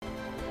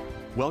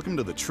Welcome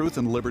to the Truth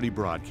and Liberty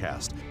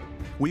broadcast.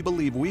 We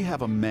believe we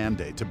have a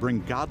mandate to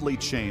bring godly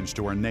change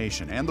to our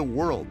nation and the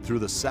world through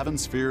the 7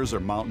 spheres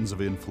or mountains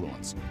of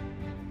influence.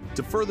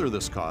 To further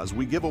this cause,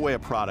 we give away a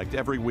product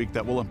every week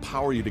that will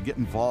empower you to get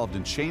involved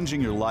in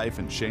changing your life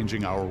and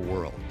changing our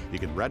world. You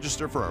can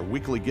register for our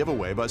weekly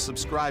giveaway by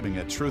subscribing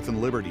at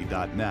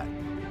truthandliberty.net.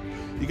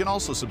 You can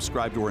also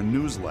subscribe to our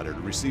newsletter to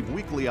receive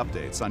weekly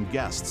updates on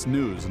guests,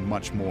 news, and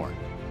much more.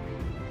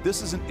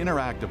 This is an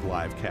interactive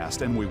live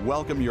cast, and we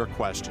welcome your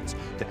questions.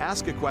 To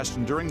ask a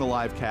question during the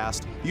live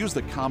cast, use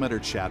the comment or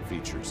chat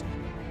features.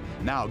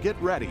 Now get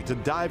ready to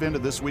dive into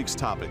this week's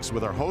topics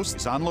with our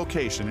hosts on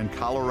location in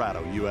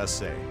Colorado,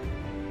 USA.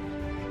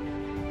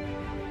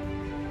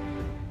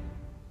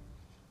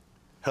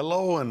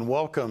 Hello and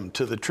welcome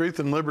to the Truth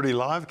and Liberty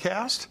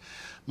livecast.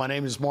 My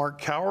name is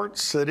Mark Cowart,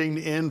 sitting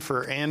in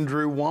for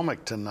Andrew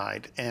Womack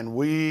tonight, and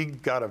we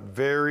got a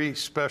very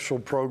special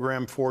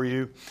program for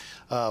you.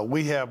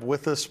 We have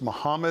with us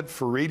Mohammed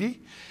Faridi,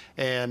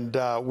 and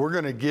we're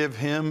going to give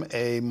him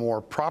a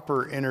more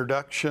proper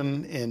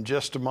introduction in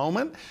just a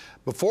moment.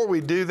 Before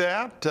we do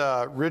that,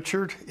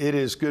 Richard, it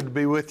is good to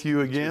be with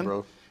you again.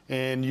 Bro.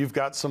 And you've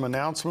got some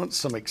announcements,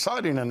 some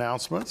exciting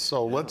announcements,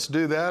 so let's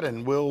do that,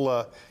 and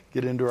we'll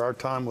get into our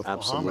time with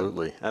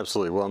Mohammed.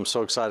 Absolutely. Well, I'm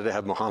so excited to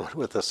have Mohammed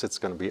with us. It's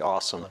going to be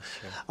awesome.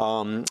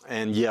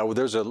 And yeah, well,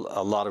 there's a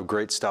lot of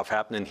great stuff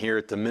happening here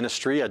at the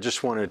ministry. I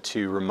just wanted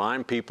to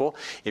remind people,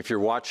 if you're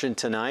watching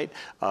tonight,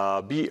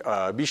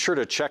 be sure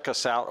to check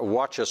us out,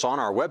 watch us on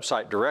our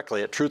website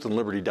directly at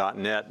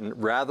truthandliberty.net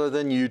rather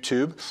than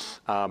YouTube,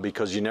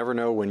 because you never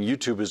know when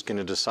YouTube is going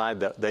to decide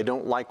that they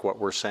don't like what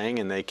we're saying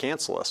and they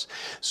cancel us.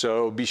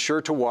 So be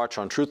sure to watch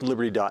on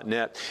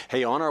truthandliberty.net.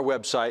 Hey, on our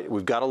website,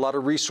 we've got a lot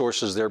of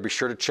resources there. Be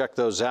sure to check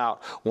those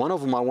out. One of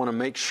them I want to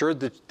make sure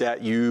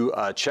that you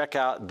check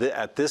out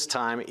at this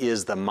time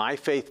is the My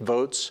Faith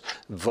Votes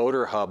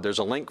Voter Hub. There's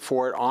a link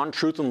for it on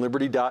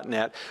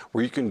truthandliberty.net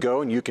where you can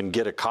go and you can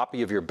get a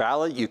copy of your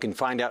ballot. You can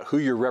find out who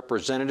your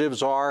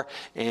representatives are,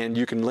 and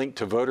you can link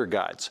to voter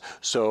guides.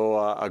 So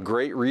a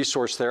great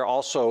resource there.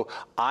 Also,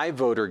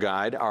 iVoter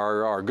Guide,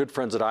 our good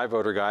friends at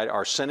iVoter Guide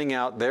are sending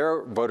out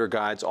their voter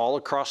guides all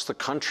across the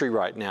country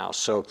right now.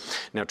 So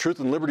now Truth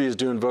and Liberty is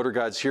doing voter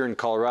guides here in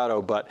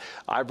Colorado, but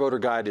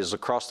iVoter Guide is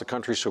across the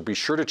country, so be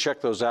sure to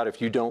check those out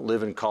if you don't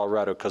live in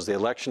Colorado, because the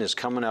election is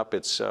coming up.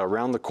 It's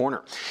around the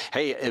corner.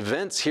 Hey,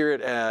 events here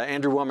at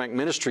Andrew Womack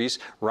Ministries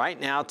right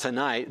now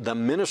tonight. The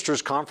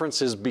Ministers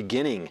Conference is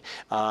beginning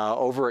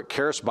over at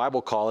Charis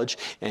Bible College,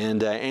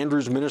 and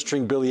Andrew's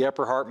ministering Billy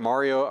Epperhart,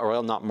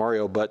 not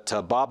Mario,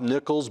 but Bob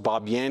Nichols,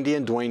 Bob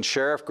Yandian, Dwayne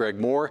Sheriff, Greg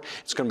Moore.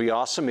 It's going to be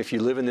awesome. If you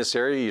live in this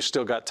area, you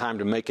still got time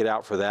to make it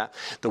out for that.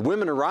 The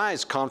Women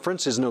Arise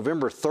Conference is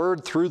November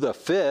 3rd through the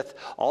 5th,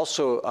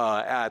 also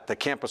at the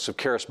campus of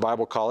Charis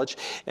Bible College.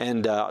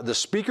 And the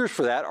speakers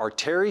for that are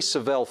Terry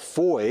Savelle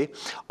Foy,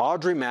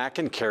 Audrey Mack,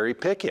 and Carrie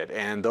Pickett.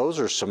 And those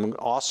are some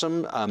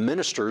awesome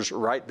ministers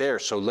right there.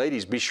 So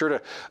ladies, be sure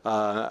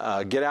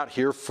to get out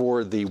here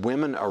for the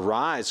Women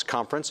Arise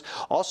Conference.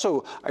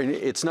 Also,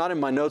 it's not in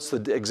my notes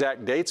the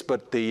exact dates,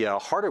 but the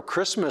Heart of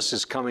Christmas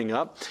is coming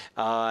up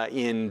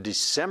in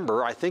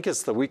December. I think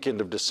it's the weekend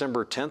of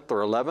December 10th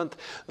or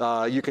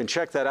 11th. You can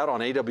check that out on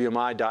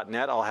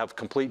awmi.net. I'll have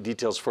complete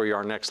details for you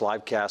our next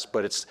live cast,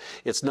 but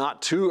it's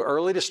not too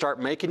early to start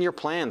making your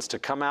plans to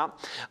come out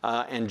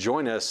and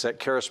join us at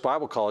Charis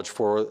Bible College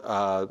for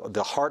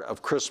the Heart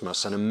of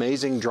Christmas, an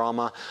amazing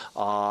drama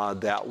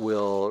that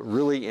will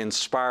really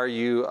inspire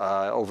you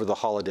over the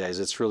holidays.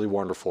 It's really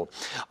wonderful.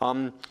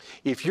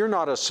 If you're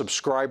not a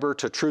subscriber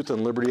to Truth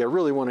and Liberty, I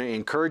really want to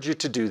encourage you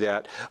to do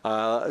that.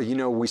 You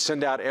know, we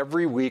send out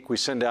every week, we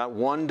send out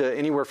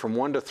anywhere from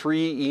 1 to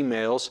 3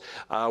 emails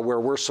where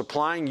we're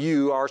supplying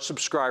you, our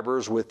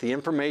subscribers, with the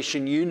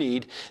information you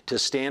need to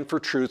stand for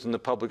truth in the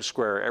public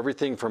square.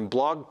 Everything from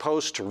blog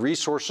posts to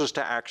resources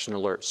to action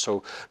alerts.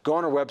 So go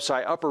on our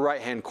website, upper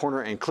right-hand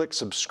corner, and click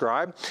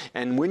subscribe.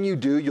 And when you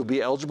do, you'll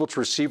be eligible to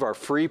receive our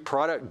free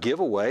product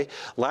giveaway.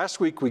 Last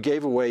week, we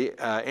gave away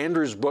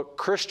Andrew's book,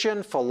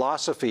 Christian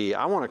Philosophy.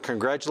 I want to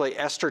congratulate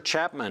Esther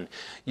Chapman.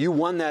 You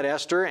won that,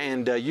 Esther,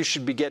 and you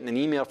should be getting an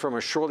email from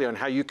us shortly on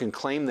how you can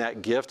claim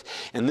that gift.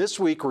 And this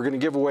week, we're going to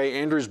give away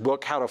Andrew's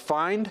book, How to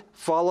Find,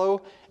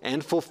 Follow,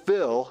 and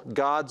Fulfill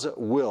God's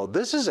Will.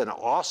 This is an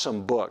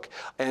awesome book.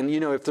 And you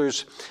know, if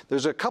there's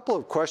a couple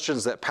of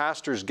questions that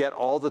pastors get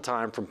all the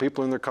time from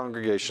people in their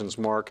congregations,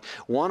 Mark.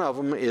 One of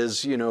them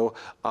is, you know,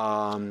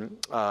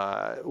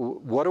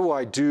 what do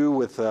I do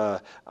with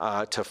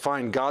to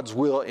find God's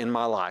will in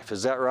my life?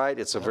 Is that right?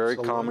 It's a very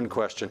common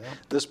question. Yeah.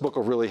 This book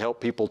will really help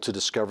people to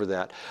discover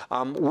that.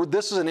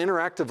 This is an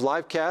interactive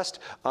live cast,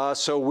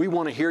 so we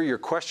want to hear your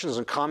questions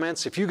and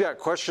comments. If you got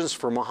questions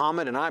for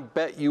Mohammed, and I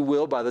bet you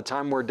will by the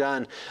time we're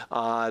done,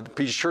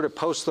 be sure to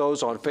post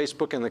those on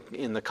Facebook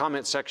in the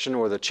comment section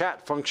or the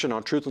chat function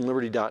on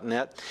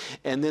truthandliberty.net.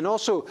 And then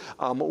also,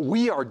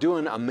 we are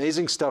doing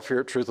amazing stuff here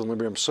at Truth and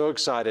Liberty. I'm so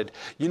excited.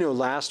 You know,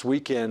 last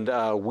weekend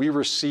we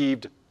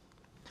received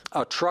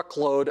a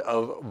truckload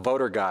of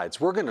voter guides.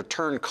 We're going to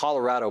turn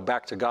Colorado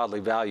back to godly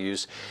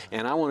values.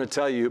 And I want to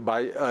tell you,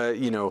 by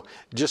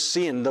just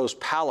seeing those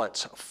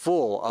pallets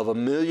full of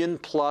 1 million+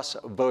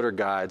 voter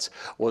guides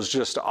was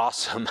just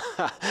awesome.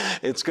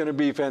 It's going to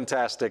be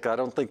fantastic. I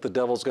don't think the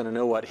devil's going to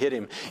know what hit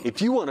him.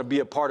 If you want to be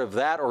a part of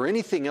that or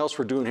anything else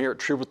we're doing here at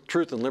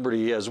Truth and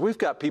Liberty, as we've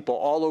got people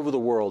all over the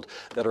world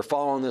that are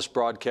following this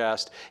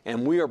broadcast,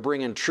 and we are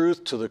bringing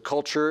truth to the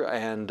culture.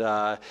 And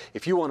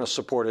if you want to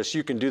support us,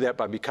 you can do that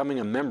by becoming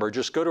a member.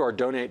 Just go to our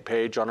donate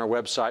page on our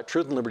website,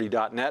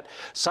 truthandliberty.net.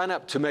 Sign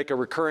up to make a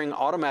recurring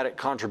automatic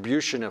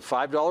contribution of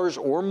 $5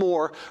 or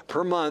more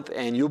per month,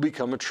 and you'll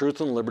become a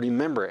Truth and Liberty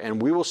member. And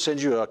we will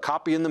send you a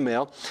copy in the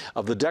mail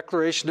of the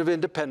Declaration of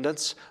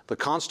Independence, the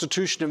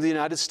Constitution of the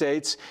United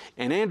States,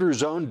 and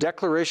Andrew's own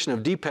Declaration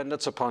of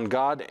Dependence upon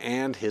God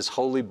and His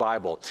Holy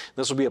Bible.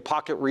 This will be a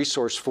pocket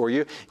resource for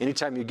you.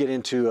 Anytime you get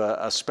into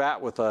a spat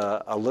with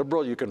a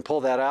liberal, you can pull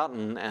that out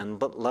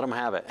and let them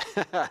have it.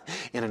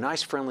 In a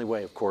nice, friendly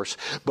way, of course.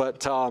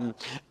 But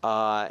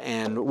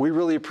and we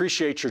really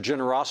appreciate your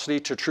generosity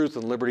to Truth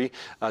and Liberty.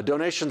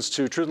 Donations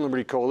to Truth and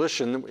Liberty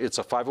Coalition, it's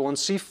a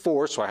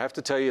 501c4, so I have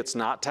to tell you it's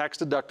not tax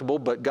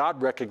deductible, but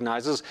God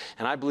recognizes,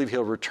 and I believe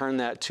He'll return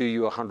that to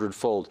you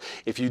 100-fold.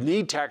 If you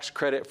need tax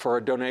credit for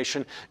a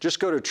donation, just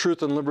go to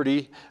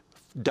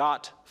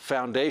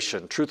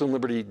truthandliberty.foundation,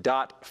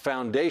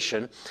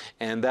 truthandliberty.foundation,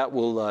 and that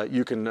will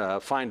you can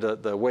find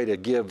the way to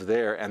give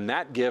there, and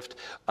that gift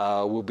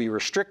will be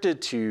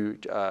restricted to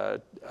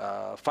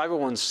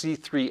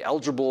 501c3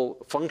 eligible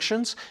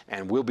functions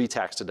and will be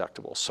tax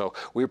deductible. So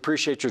we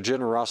appreciate your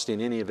generosity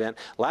in any event.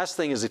 Last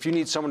thing is, if you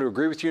need someone to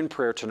agree with you in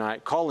prayer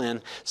tonight, call in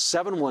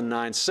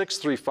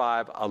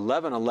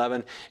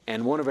 719-635-1111,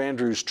 and one of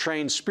Andrew's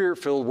trained,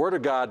 Spirit-filled, Word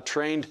of God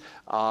trained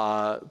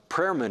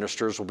prayer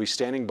ministers will be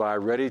standing by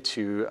ready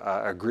to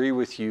agree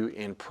with you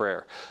in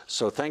prayer.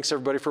 So thanks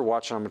everybody for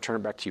watching. I'm going to turn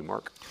it back to you,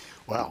 Mark.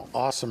 Wow,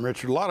 awesome,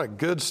 Richard. A lot of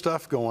good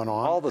stuff going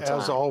on, all the time,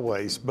 as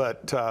always.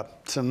 But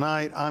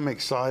tonight, I'm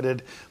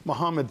excited.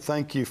 Muhammad,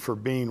 thank you for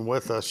being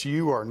with us.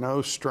 You are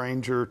no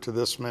stranger to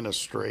this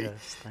ministry.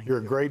 Yes, You're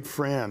a great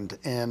friend.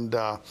 And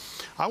I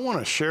want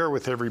to share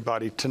with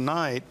everybody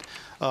tonight,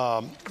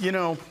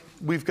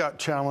 we've got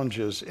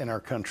challenges in our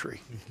country.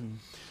 Mm-hmm.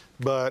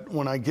 But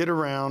when I get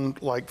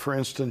around, like for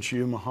instance,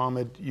 you,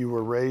 Muhammad, you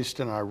were raised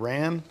in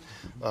Iran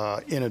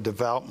in a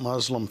devout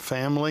Muslim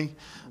family.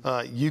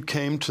 You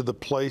came to the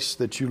place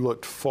that you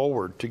looked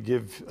forward to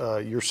give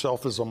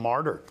yourself as a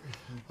martyr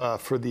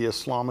for the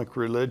Islamic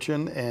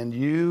religion, and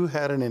you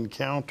had an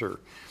encounter,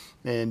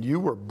 and you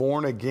were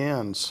born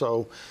again.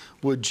 So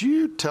would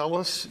you tell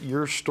us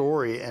your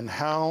story and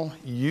how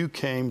you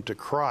came to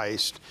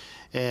Christ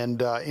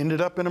and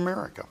ended up in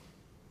America?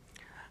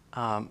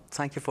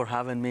 Thank you for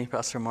having me,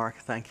 Pastor Mark.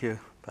 Thank you,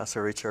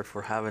 Pastor Richard,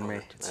 for having me.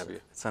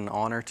 It's an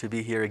honor to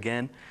be here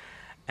again.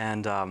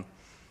 And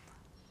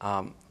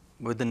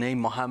with the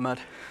name Muhammad,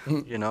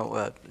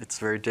 it's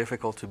very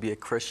difficult to be a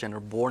Christian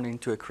or born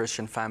into a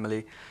Christian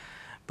family.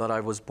 But I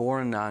was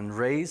born and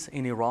raised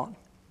in Iran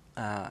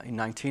in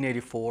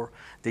 1984,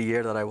 the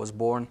year that I was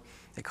born.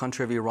 The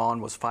country of Iran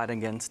was fighting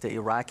against the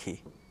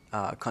Iraqi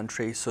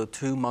country. So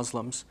two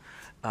Muslims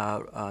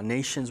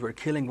nations were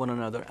killing one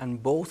another,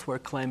 and both were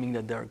claiming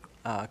that they're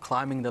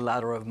climbing the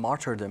ladder of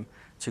martyrdom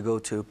to go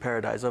to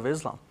paradise of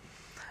Islam.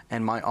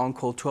 And my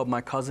uncle, two of my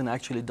cousins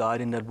actually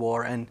died in that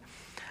war, and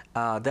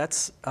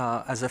that's,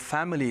 as a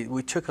family,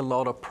 we took a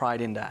lot of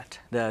pride in that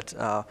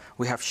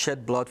we have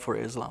shed blood for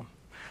Islam.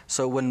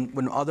 So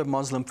when other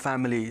Muslim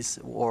families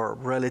or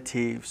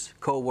relatives,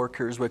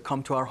 co-workers would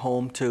come to our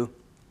home to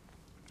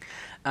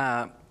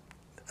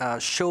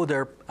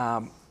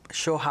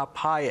show how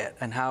pious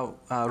and how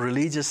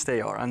religious they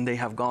are, and they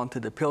have gone to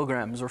the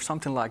pilgrims or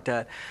something like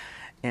that,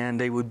 and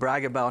they would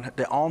brag about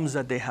the alms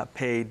that they have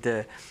paid,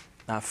 the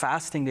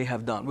fasting they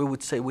have done, we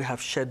would say we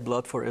have shed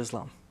blood for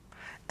Islam.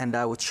 And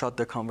that would shut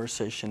the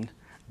conversation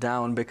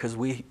down, because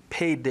we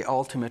paid the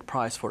ultimate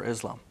price for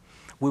Islam.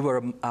 We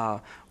were,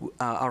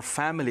 our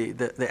family,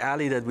 the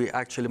alley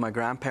that my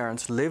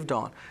grandparents lived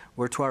on,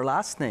 were to our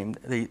last name.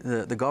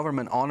 The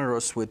government honored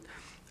us with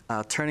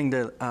turning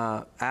the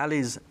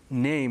alley's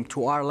name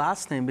to our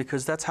last name,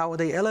 because that's how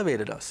they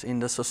elevated us in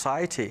the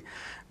society,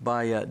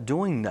 by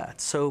doing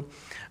that. So,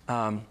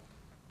 in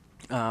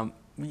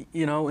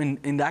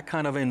that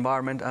kind of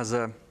environment, as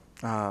a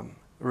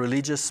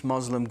religious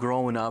Muslim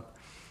growing up,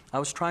 I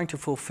was trying to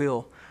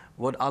fulfill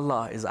what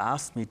Allah has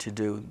asked me to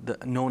do,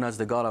 known as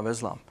the God of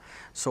Islam.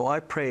 So I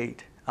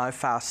prayed, I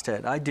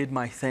fasted, I did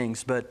my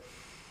things, but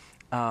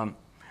the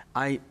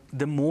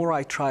more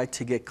I tried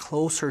to get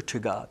closer to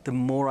God, the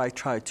more I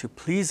tried to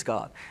please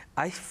God,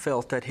 I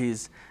felt that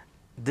He's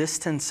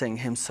distancing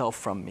Himself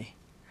from me.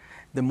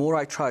 The more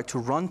I tried to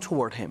run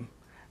toward Him,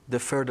 the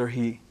further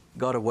He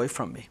got away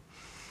from me.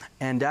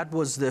 And that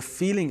was the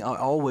feeling I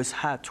always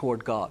had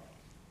toward God.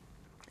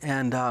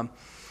 And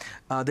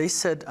they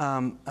said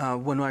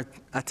when I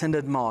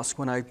attended mosque,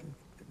 when I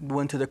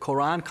went to the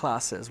Quran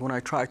classes, when I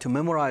tried to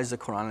memorize the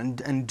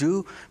Quran and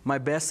do my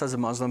best as a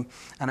Muslim,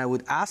 and I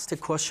would ask the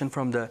question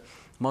from the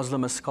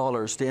Muslim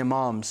scholars, the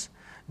imams,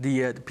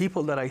 the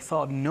people that I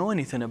thought know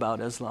anything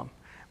about Islam.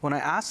 When I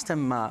asked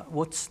them,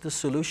 what's the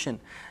solution,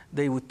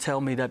 they would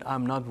tell me that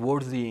I'm not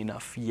worthy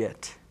enough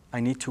yet. I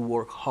need to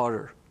work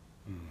harder.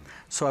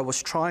 So I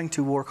was trying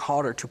to work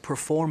harder, to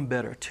perform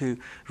better, to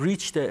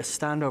reach the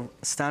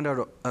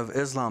standard of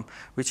Islam,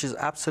 which is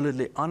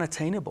absolutely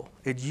unattainable.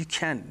 You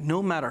can't,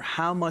 no matter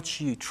how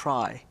much you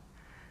try,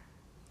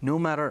 no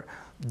matter,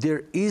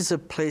 there is a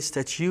place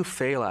that you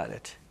fail at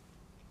it.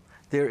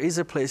 There is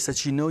a place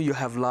that you know you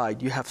have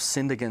lied, you have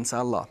sinned against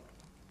Allah.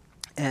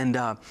 And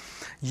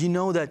you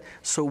know that,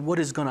 so what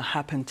is going to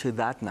happen to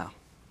that now?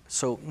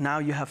 So now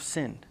you have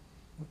sinned.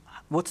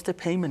 What's the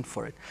payment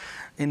for it?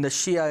 In the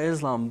Shia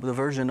Islam, the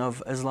version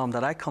of Islam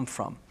that I come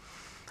from,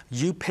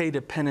 you pay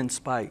the penance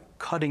by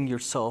cutting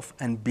yourself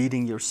and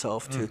beating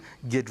yourself to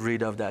get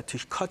rid of that, to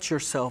cut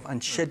yourself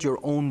and shed your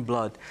own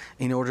blood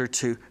in order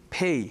to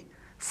pay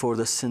for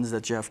the sins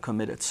that you have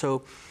committed.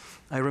 So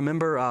I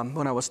remember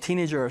when I was a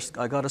teenager,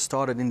 I got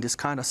started in this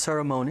kind of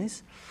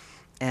ceremonies.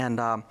 And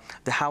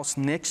the house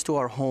next to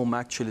our home,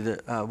 actually,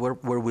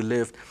 where we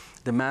lived,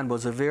 the man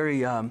was a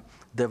very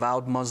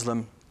devout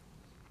Muslim.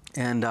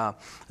 And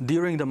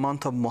during the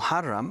month of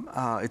Muharram,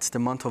 it's the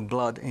month of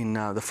blood, in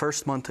the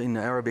first month in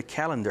the Arabic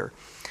calendar,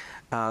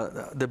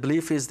 the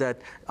belief is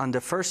that on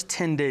the first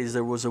 10 days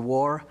there was a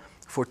war,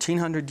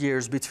 1400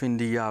 years, between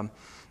the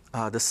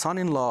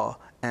son-in-law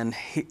and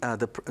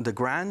the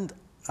grand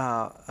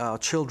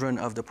children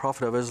of the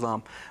Prophet of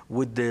Islam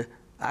with the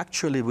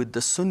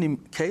Sunni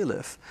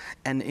caliph,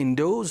 and in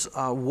those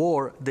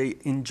war they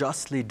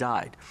unjustly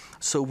died.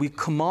 So we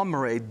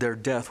commemorate their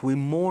death, we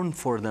mourn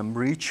for them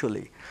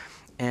ritually.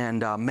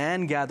 And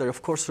man gather,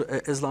 of course,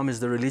 Islam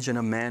is the religion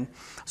of man.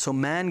 So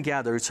man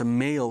gather, it's a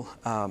male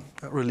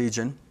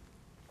religion.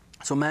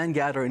 So man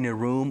gather in a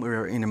room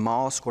or in a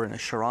mosque or in a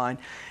shrine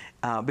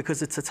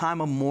because it's a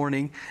time of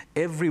mourning.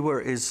 Everywhere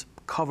is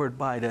covered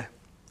by the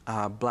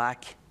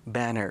black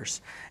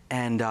banners.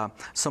 And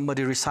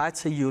somebody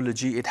recites a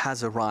eulogy, it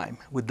has a rhyme.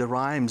 With the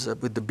rhymes,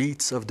 with the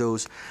beats of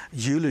those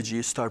eulogies,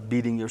 you start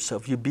beating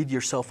yourself. You beat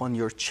yourself on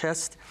your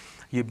chest,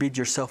 you beat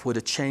yourself with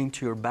a chain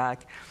to your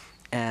back,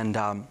 and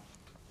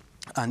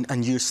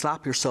you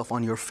slap yourself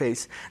on your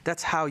face.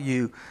 That's how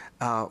you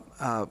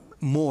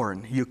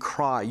mourn, you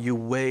cry, you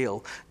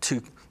wail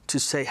to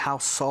say how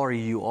sorry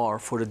you are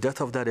for the death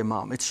of that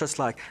imam. It's just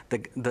like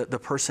the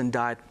person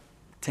died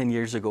 10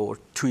 years ago or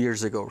 2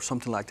 years ago or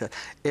something like that.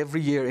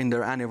 Every year in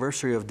their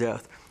anniversary of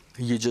death,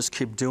 you just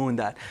keep doing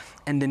that.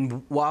 And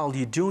then while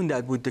you're doing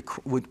that,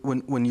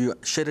 when you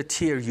shed a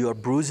tear, you are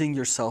bruising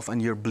yourself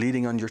and you're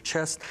bleeding on your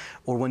chest,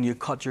 or when you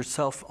cut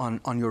yourself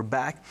on your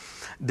back.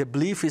 The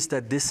belief is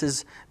that this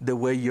is the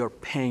way you're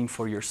paying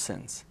for your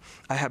sins.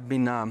 I have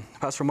been,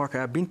 Pastor Mark, I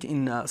have been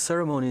in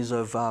ceremonies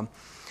of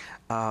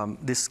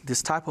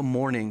this type of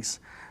mournings,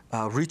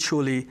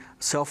 ritually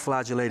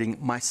self-flagellating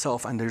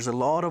myself, and there's a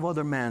lot of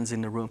other men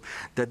in the room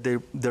that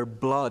their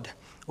blood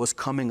was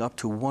coming up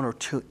to 1 or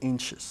 2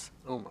 inches.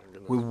 Oh my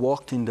goodness. We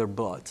walked in their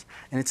blood,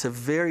 and it's a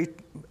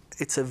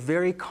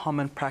very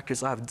common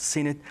practice. I've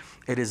seen it.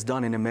 It is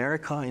done in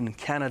America, in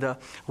Canada,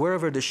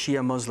 wherever the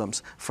Shia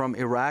Muslims from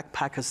Iraq,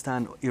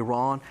 Pakistan,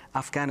 Iran,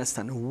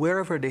 Afghanistan,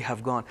 wherever they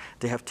have gone,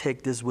 they have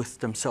taken this with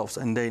themselves,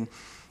 and then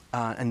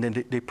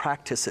they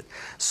practice it.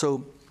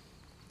 So.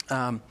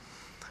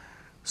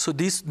 So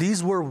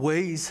these were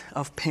ways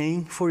of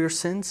paying for your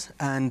sins.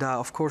 And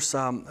of course,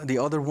 the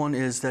other one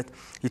is that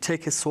you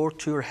take a sword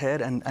to your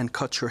head and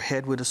cut your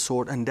head with a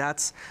sword. And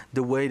that's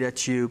the way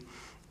that you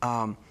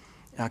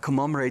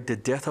commemorate the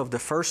death of the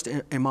first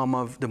imam,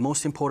 of the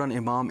most important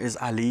imam is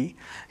Ali.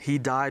 He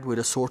died with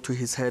a sword to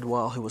his head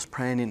while he was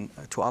praying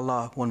to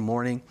Allah one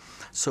morning.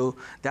 So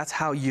that's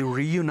how you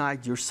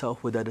reunite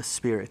yourself with that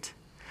spirit.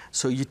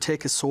 So you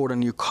take a sword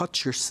and you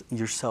cut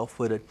yourself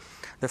with it.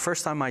 The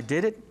first time I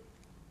did it,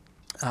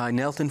 I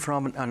knelt in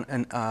front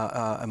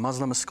of a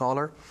Muslim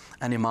scholar,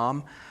 an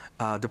imam.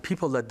 The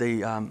people that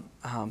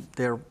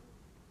they're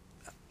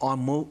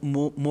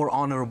more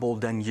honorable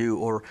than you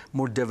or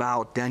more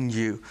devout than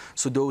you.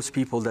 So those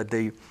people that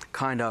they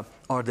kind of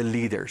are the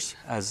leaders,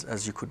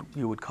 as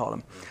you would call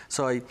them.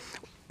 So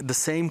the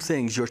same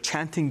things. You're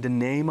chanting the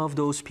name of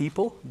those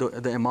people,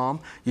 the imam.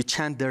 You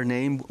chant their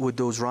name with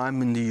those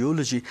rhymes in the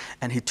eulogy,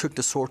 and he took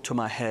the sword to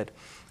my head.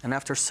 And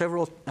after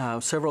several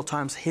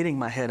times hitting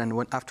my head, and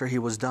after he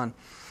was done,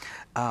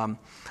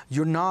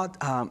 you're not.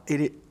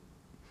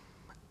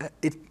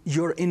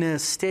 You're in a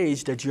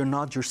stage that you're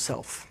not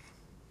yourself.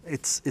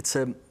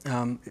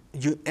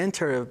 You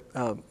enter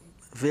a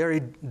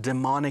very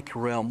demonic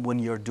realm when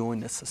you're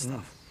doing this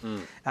stuff.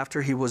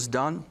 After he was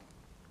done,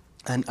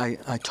 and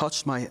I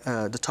touched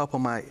the top of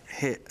my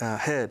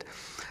head,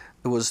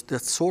 the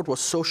sword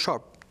was so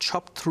sharp,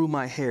 chopped through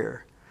my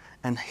hair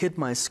and hit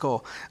my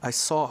skull. I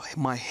saw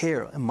my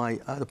hair in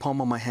the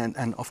palm of my hand,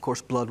 and of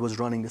course blood was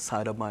running the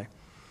side of my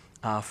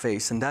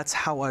face. And that's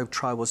how I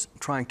was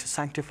trying to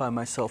sanctify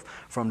myself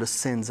from the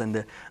sins and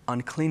the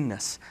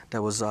uncleanness that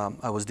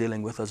I was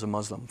dealing with as a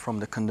Muslim, from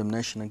the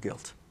condemnation and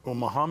guilt. Well,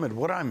 Muhammad,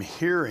 what I'm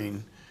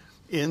hearing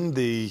in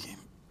the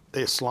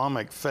the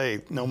Islamic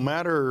faith, no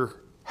matter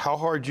how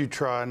hard you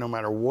try, no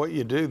matter what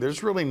you do,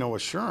 there's really no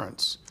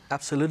assurance.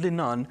 Absolutely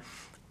none,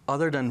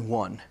 other than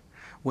one.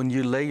 When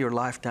you lay your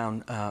life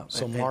down.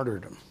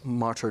 Martyrdom.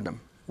 Martyrdom.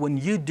 When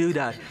you do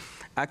that,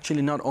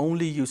 actually not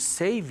only you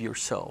save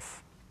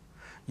yourself,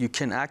 you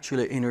can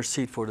actually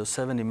intercede for the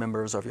 70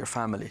 members of your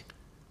family.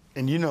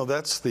 And you know,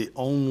 that's the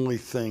only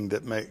thing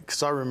that makes,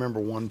 because I remember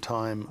one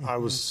time I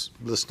was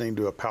listening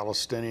to a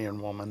Palestinian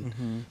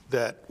woman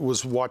that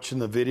was watching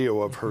the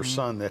video of her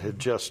son that had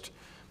just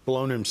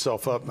blown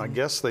himself up. And I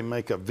guess they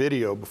make a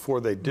video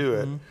before they do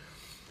it.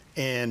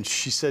 And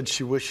she said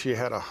she wished she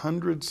had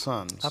 100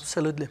 sons.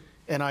 Absolutely.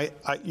 And I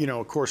you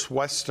know, of course,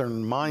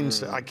 Western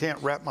mindset, I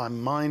can't wrap my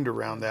mind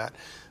around that.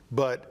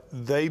 But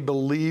they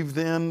believe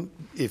then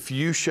if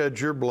you shed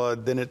your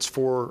blood, then it's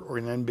for,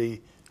 or then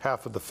be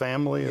half of the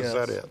family. Is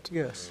that it?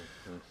 Yes.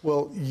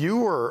 Well, you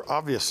were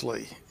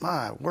obviously,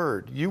 my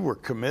word, you were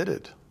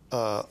committed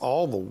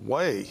all the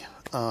way.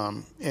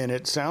 And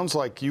it sounds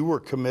like you were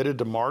committed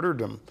to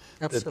martyrdom.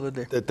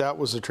 Absolutely. That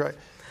was a try.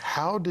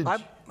 How did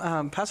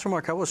you? Pastor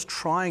Mark, I was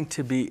trying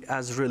to be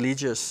as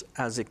religious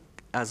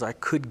as I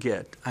could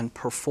get and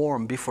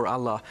perform before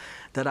Allah,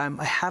 that I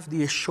have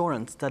the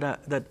assurance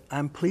that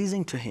I'm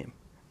pleasing to Him,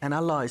 and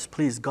Allah is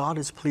pleased, God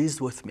is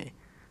pleased with me.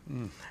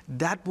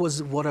 That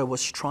was what I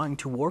was trying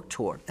to work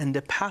toward. And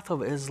the path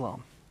of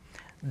Islam,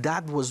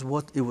 that was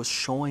what it was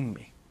showing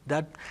me.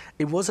 That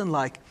it wasn't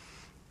like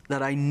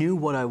that I knew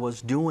what I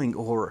was doing,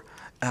 or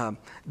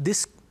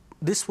this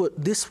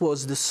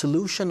was the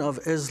solution of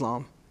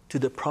Islam to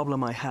the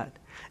problem I had.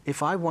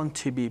 If I want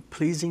to be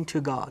pleasing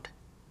to God,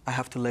 I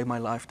have to lay my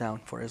life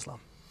down for Islam.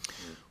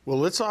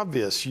 Well, it's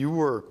obvious you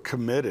were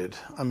committed.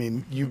 I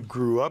mean, you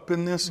grew up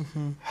in this.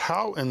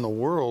 How in the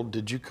world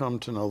did you come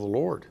to know the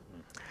Lord?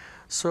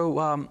 So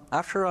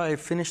after I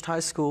finished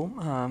high school,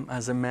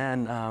 as a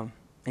man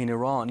in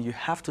Iran, you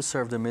have to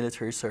serve the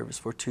military service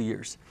for 2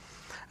 years.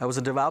 I was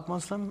a devout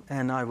Muslim,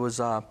 and I was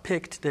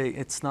picked.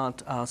 It's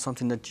not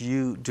something that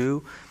you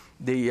do.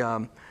 They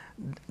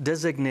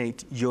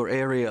designate your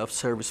area of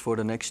service for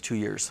the next 2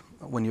 years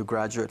when you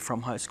graduate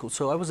from high school.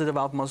 So I was a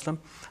devout Muslim,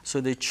 so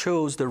they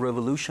chose the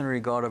Revolutionary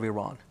Guard of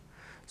Iran.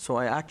 So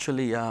I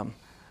actually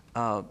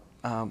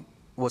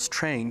was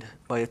trained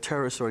by a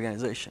terrorist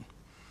organization.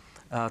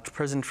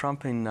 President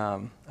Trump,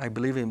 I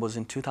believe it was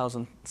in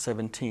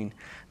 2017,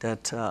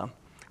 that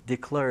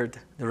declared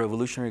the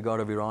Revolutionary Guard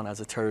of Iran as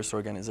a terrorist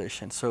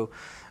organization. So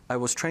I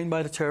was trained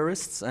by the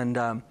terrorists,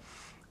 and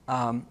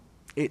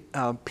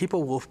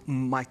people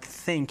might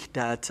think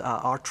that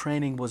our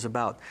training was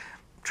about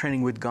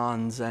training with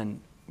guns and,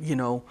 you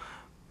know,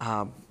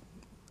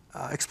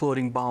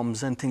 exploding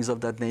bombs and things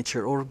of that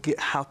nature, or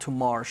how to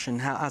march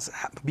and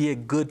be a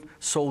good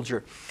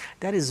soldier.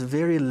 That is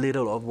very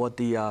little of what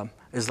the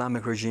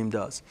Islamic regime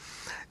does.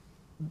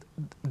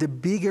 The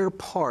bigger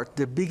part,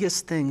 the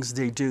biggest things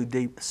they do,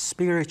 they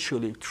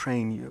spiritually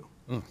train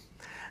you.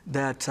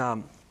 That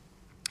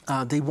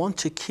they want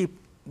to keep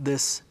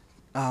this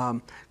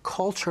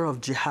culture of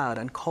jihad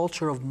and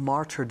culture of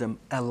martyrdom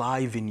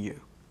alive in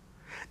you.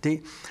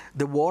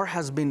 The war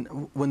has been,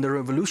 when the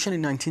revolution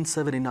in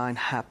 1979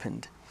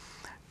 happened,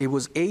 it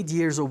was 8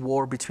 years of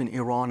war between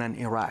Iran and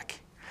Iraq.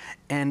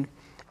 And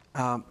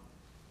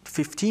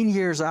 15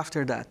 years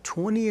after that,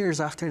 20 years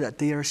after that,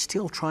 they are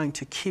still trying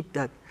to keep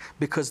that,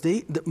 because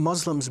the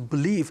Muslims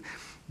believe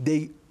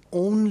they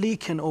only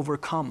can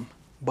overcome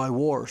by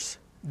wars.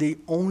 They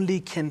only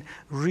can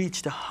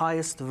reach the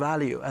highest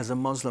value as a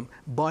Muslim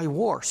by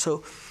war.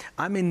 So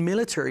I'm in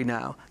military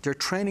now. They're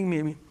training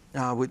me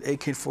with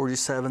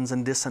AK-47s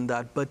and this and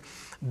that, but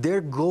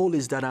their goal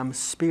is that I'm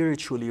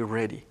spiritually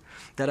ready,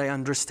 that I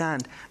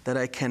understand that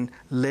I can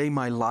lay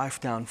my life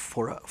down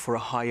for a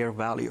higher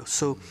value.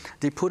 So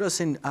they put us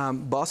in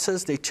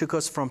buses. They took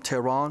us from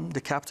Tehran, the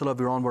capital of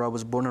Iran, where I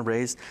was born and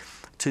raised,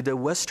 to the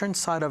western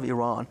side of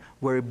Iran,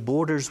 where it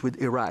borders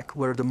with Iraq,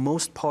 where the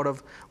most part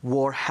of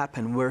war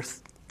happened, where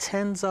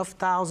tens of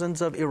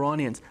thousands of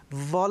Iranians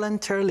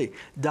voluntarily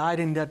died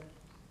in that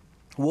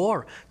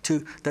war,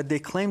 that they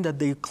claim that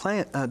they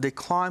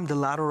climbed the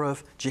ladder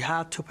of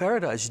jihad to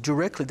paradise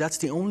directly. That's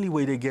the only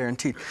way they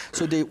guaranteed.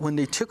 So when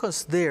they took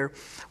us there,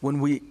 when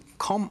we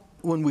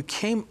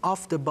came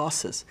off the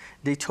buses,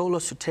 they told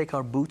us to take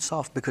our boots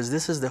off, because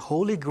this is the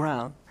holy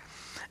ground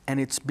and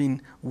it's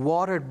been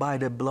watered by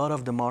the blood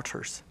of the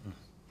martyrs.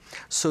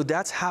 So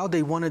that's how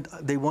they wanted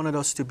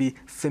us to be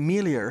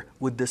familiar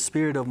with the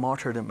spirit of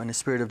martyrdom and the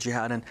spirit of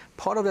jihad. And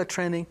part of that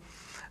training,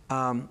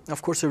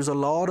 of course, there was a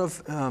lot of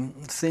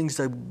things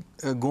that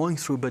going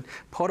through, but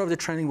part of the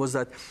training was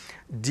that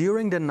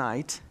during the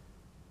night,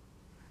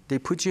 they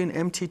put you in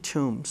empty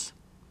tombs,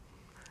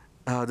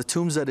 the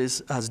tombs that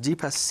is as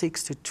deep as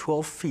 6 to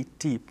 12 feet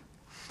deep,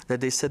 that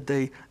they said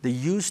they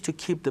used to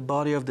keep the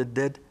body of the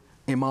dead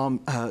Imam,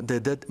 the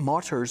dead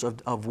martyrs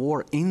of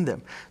war in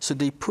them. So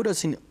they put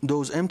us in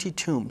those empty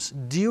tombs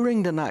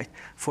during the night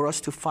for us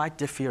to fight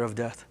the fear of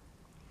death.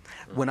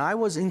 When I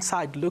was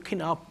inside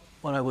looking up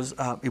when I was,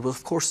 it was,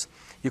 of course,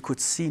 you could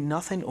see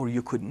nothing or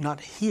you could not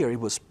hear. It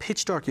was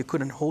pitch dark. You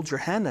couldn't hold your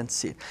hand and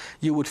see it.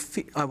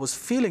 I was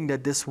feeling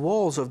that these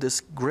walls of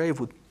this grave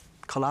would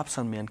collapse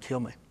on me and kill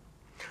me.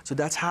 So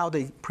that's how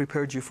they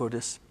prepared you for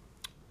this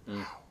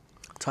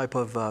type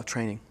of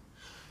training.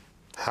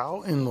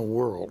 How in the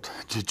world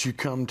did you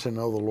come to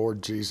know the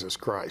Lord Jesus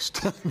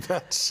Christ?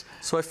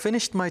 So I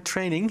finished my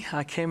training.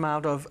 I came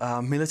out of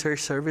military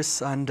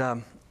service, and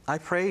I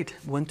prayed,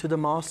 went to the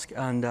mosque,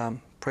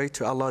 and prayed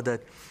to Allah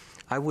that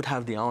I would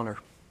have the honor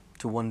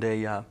to one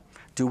day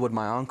do what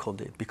my uncle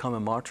did, become a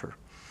martyr.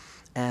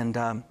 And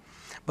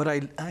but I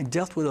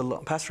dealt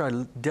with Pastor,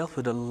 I dealt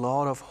with a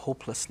lot of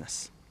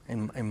hopelessness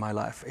in my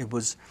life. It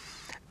was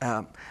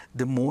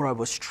the more I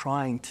was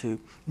trying to,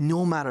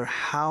 no matter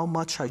how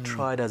much I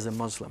tried as a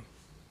Muslim,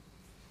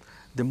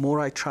 the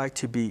more I tried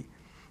to be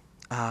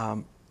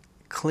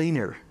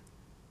cleaner,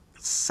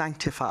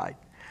 sanctified,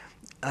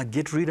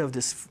 get rid of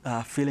this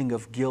feeling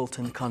of guilt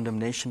and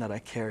condemnation that I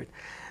carried.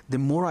 The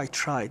more I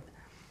tried,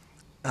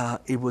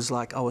 it was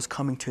like I was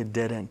coming to a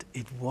dead end.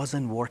 It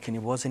wasn't working.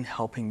 It wasn't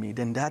helping me.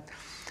 Then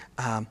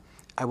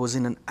I was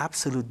in an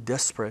absolute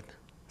desperate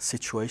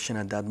situation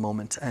at that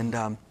moment.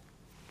 And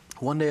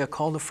one day I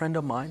called a friend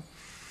of mine.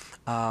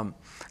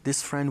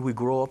 This friend, we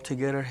grew up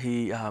together.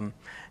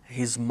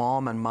 His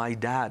mom and my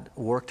dad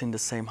worked in the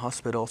same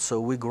hospital, so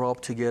we grew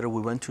up together.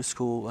 We went to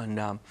school,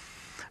 and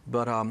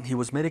but he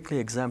was medically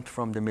exempt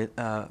from the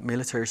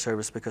military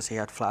service because he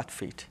had flat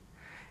feet.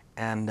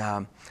 And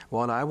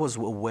while I was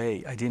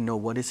away, I didn't know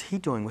what is he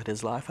doing with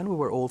his life, and we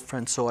were old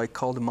friends. So I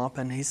called him up,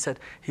 and he said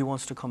he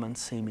wants to come and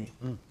see me.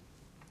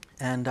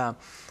 And I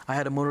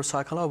had a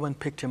motorcycle. I went and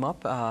picked him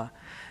up,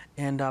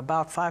 and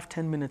about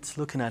 5-10 minutes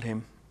looking at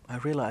him, I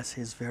realized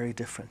he's very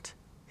different.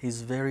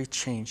 He's very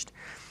changed,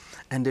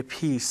 and the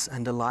peace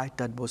and the light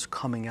that was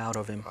coming out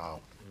of him,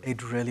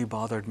 it really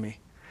bothered me.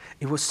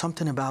 It was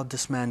something about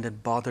this man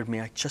that bothered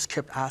me. I just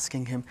kept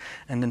asking him,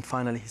 and then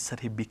finally he said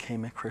he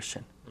became a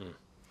Christian.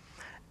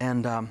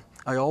 And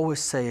I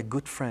always say a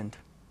good friend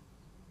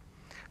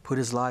put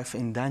his life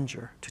in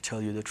danger to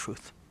tell you the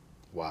truth.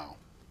 Wow.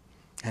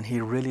 And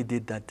he really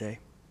did that day.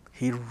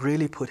 He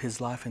really put his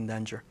life in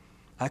danger.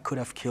 I could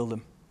have killed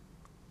him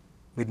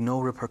with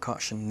no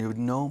repercussion, with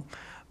no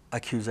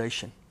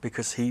accusation,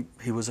 because he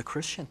was a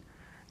Christian.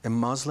 A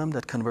Muslim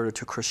that converted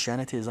to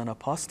Christianity is an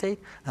apostate,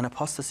 and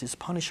apostasy is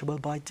punishable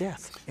by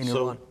death in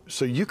Iran.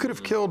 So you could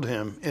have killed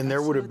him, and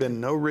there would have been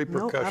no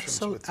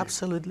repercussions with you.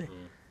 Absolutely.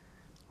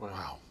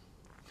 Wow.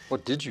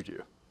 What did you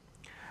do?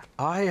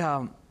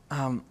 I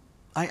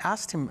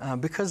asked him,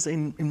 because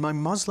in my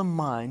Muslim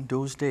mind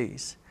those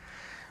days,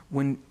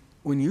 when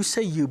you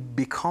say you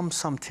become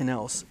something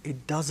else,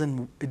 it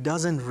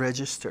doesn't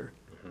register.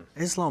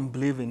 Islam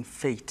believe in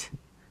fate.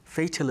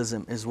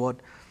 Fatalism is what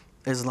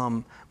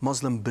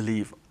Muslim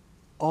believe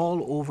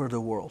all over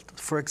the world.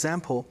 For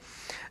example,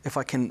 if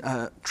I can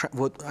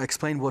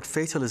explain what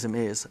fatalism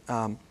is,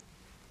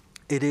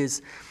 it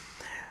is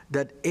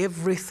that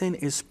everything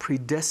is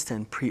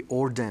predestined,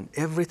 preordained.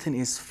 Everything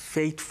is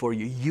fate for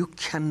you. You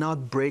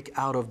cannot break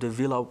out of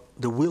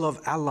the will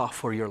of Allah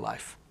for your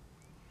life.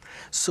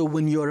 So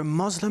when you're a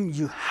Muslim,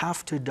 you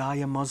have to die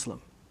a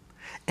Muslim.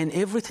 And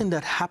everything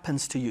that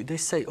happens to you, they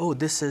say, oh,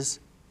 this is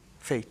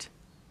fate.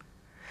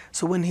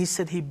 So when he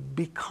said he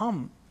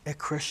become a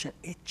Christian,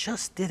 it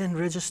just didn't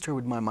register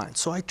with my mind.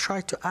 So I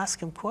tried to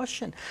ask him a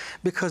question,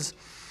 because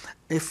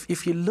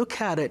if you look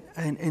at it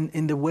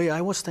in the way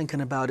I was thinking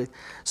about it,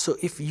 so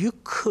if you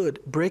could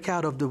break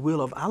out of the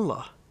will of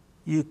Allah,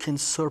 you can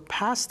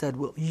surpass that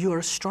will. You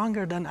are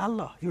stronger than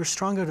Allah. You're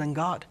stronger than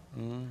God.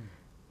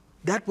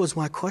 That was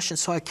my question.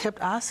 So I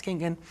kept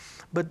asking,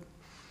 but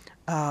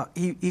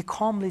he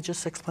calmly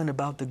just explained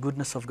about the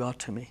goodness of God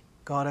to me.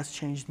 God has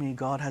changed me.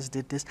 God has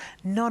did this.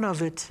 None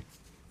of it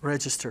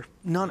registered.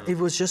 None. It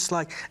was just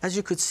like, as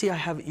you could see, I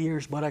have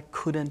ears, but I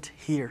couldn't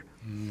hear.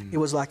 It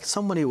was like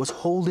somebody was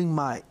holding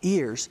my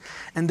ears.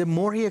 And the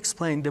more he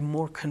explained, the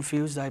more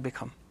confused I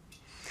become.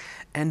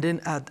 And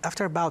then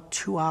after about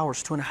 2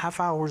 hours, 2.5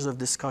 hours of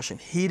discussion,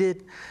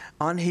 heated,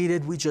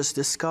 unheated, we just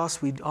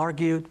discussed, we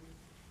argued.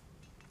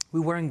 We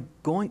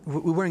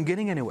weren't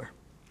getting anywhere.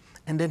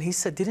 And then he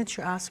said, didn't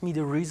you ask me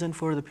the reason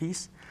for the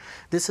peace?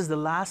 This is the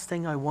last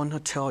thing I want to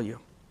tell you.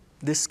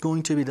 This is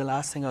going to be the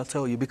last thing I'll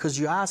tell you, because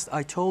you asked,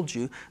 I told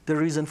you the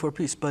reason for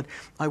peace. But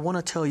I want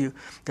to tell you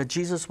that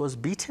Jesus was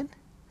beaten,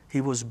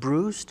 he was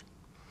bruised,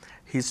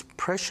 his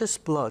precious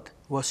blood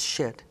was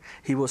shed,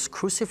 he was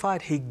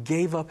crucified, he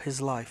gave up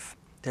his life,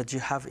 that you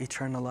have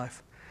eternal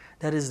life.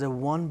 That is the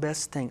one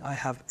best thing I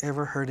have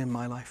ever heard in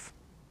my life.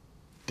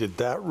 Did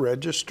that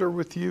register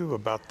with you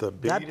about the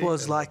beating? That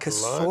was like a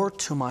sword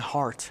to my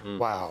heart.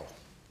 Wow.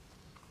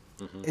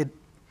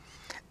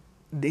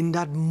 In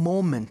that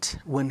moment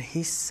when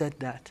he said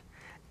that,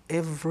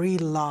 every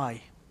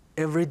lie,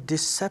 every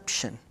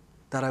deception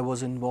that I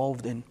was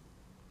involved in,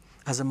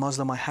 as a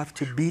Muslim, I have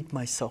to beat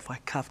myself, I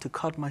have to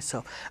cut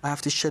myself, I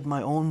have to shed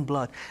my own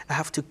blood, I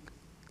have to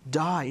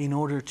die in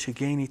order to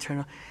gain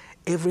eternal.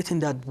 Everything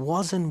that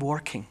wasn't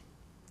working,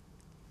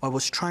 I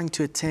was trying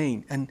to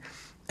attain, and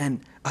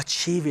and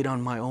achieve it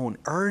on my own,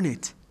 earn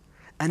it.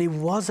 And it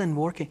wasn't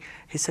working.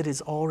 He said,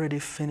 it's already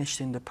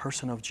finished in the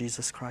person of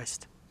Jesus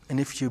Christ. And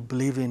if you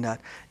believe in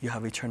that, you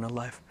have eternal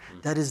life.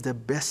 That is the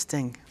best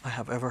thing I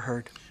have ever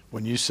heard.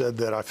 When you said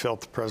that, I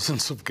felt the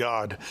presence of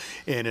God.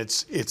 And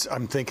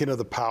I'm thinking of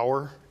the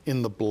power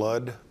in the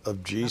blood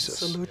of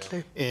Jesus.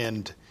 Absolutely.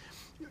 And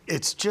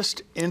it's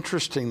just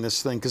interesting,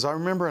 this thing, because I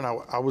remember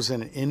I was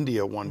in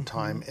India one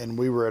time, and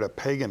we were at a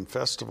pagan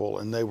festival,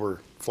 and they were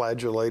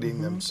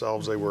flagellating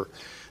themselves. They were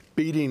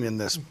beating, and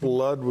this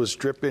blood was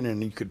dripping,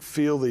 and you could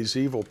feel these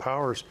evil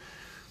powers.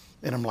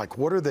 And I'm like,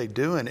 what are they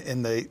doing?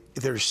 And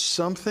there's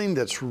something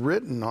that's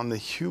written on the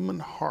human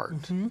heart.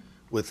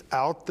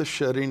 Without the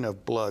shedding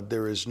of blood,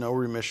 there is no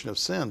remission of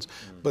sins.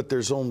 But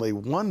there's only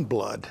one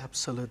blood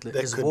Absolutely.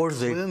 that It's could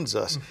worthy. cleanse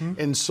us.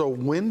 And so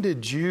when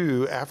did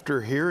you,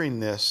 after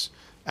hearing this,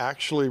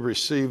 actually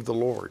receive the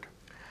Lord?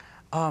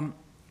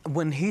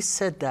 When he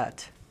said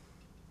that,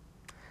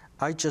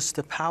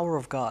 the power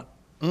of God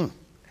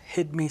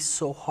hit me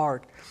so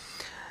hard.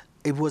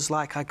 It was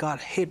like I got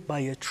hit by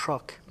a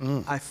truck.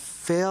 I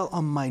fell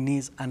on my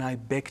knees and I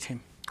begged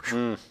him.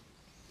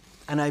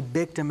 And I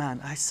begged the man.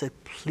 I said,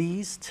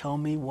 please tell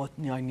me what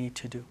I need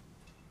to do.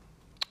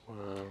 Wow.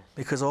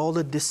 Because all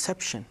the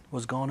deception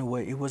was gone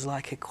away. It was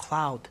like a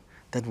cloud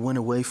that went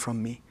away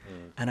from me.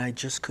 And I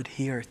just could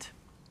hear it,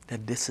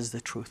 that this is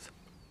the truth.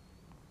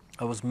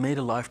 I was made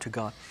alive to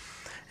God.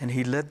 And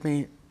he led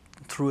me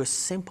through a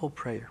simple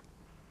prayer.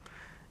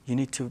 You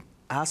need to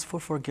ask for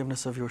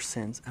forgiveness of your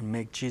sins and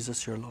make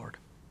Jesus your Lord.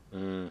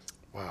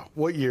 Wow.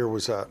 What year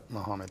was that,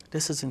 Muhammad?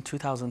 This is in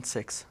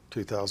 2006.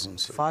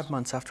 2006. 5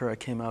 months after I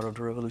came out of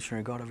the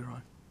Revolutionary Guard of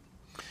Iran.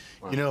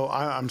 You know,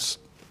 I'm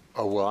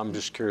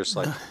just curious,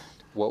 like,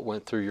 what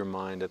went through your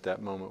mind at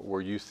that moment?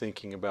 Were you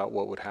thinking about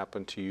what would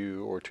happen to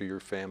you or to your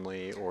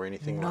family or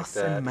anything like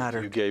that? Nothing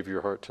mattered. You gave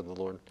your heart to the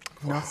Lord?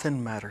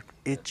 Nothing mattered.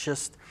 It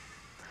just,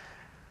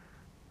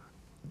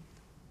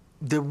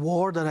 the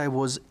war that I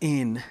was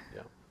in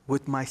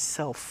with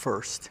myself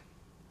first,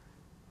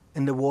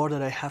 and the war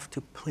that I have to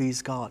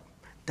please God,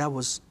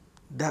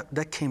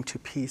 that came to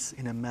peace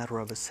in a matter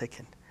of a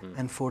second.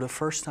 And for the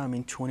first time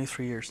in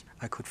 23 years,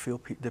 I could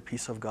feel the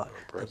peace of God,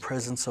 the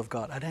presence of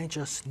God. And I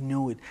just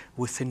knew it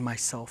within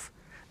myself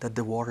that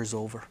the war is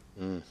over.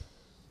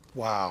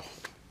 Wow.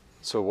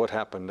 So what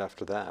happened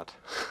after that?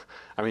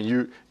 I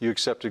mean, you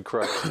accepted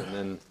Christ, and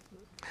then...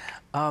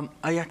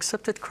 I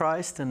accepted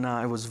Christ, and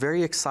I was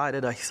very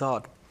excited. I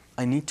thought,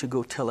 I need to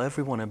go tell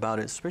everyone about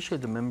it, especially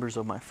the members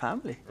of my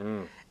family.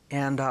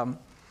 And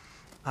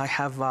I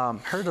have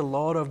heard a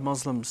lot of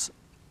Muslims,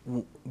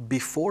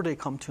 before they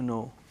come to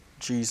know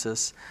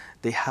Jesus,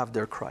 they have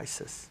their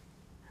crisis.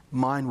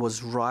 Mine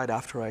was right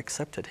after I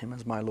accepted him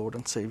as my Lord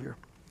and Savior.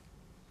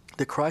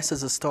 The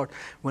crisis started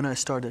when I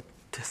started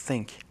to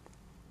think.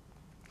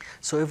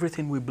 So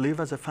everything we believe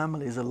as a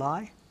family is a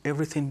lie.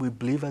 Everything we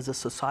believe as a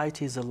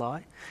society is a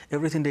lie.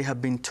 Everything they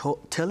have been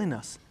telling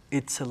us,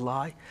 it's a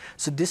lie.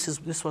 So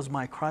this was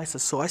my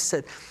crisis. So I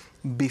said,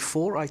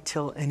 before I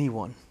tell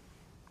anyone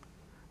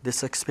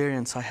this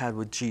experience I had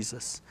with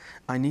Jesus,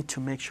 I need to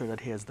make sure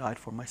that he has died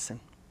for my sin.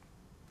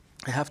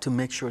 I have to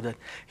make sure that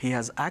he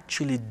has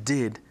actually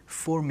did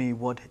for me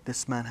what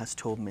this man has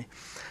told me.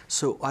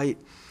 So I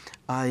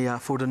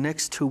for the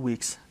next 2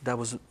 weeks, that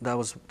was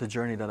the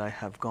journey that I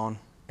have gone,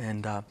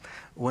 and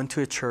went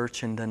to a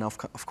church, and then of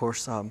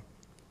course,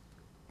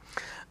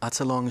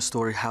 that's a long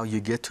story how you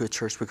get to a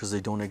church, because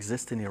they don't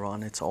exist in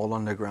Iran. It's all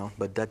underground.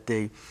 But that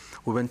day,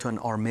 we went to an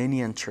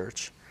Armenian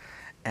church,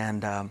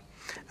 and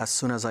as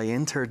soon as I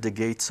entered the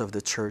gates of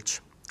the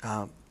church,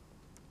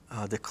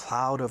 the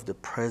cloud of the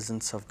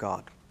presence of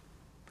God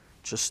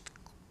just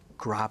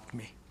grabbed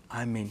me.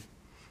 I mean,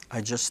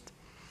 I just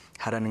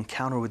had an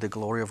encounter with the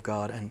glory of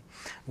God, and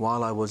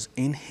while I was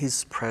in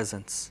his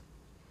presence,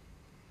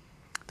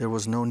 there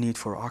was no need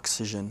for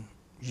oxygen.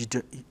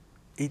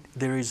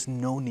 There is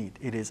no need.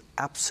 It is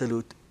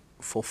absolute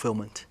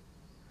fulfillment.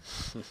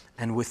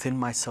 And within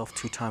myself,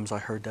 2 times I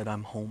heard that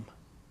I'm home.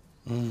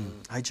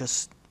 I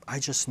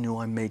just knew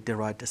I made the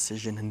right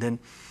decision. And then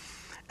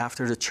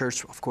after the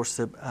church, of course,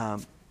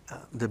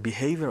 the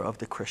behavior of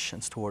the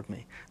Christians toward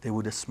me, they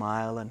would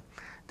smile and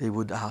they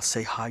would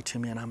say hi to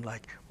me, and I'm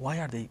like, why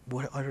are they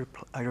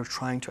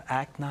trying to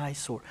act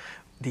nice, or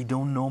they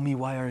don't know me,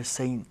 why are they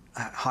saying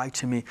hi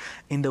to me?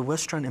 In the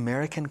Western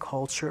American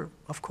culture,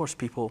 of course,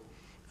 people,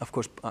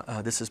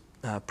 this is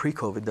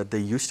pre-COVID, that they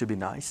used to be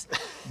nice,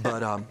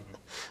 but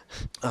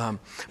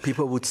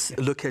people would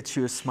look at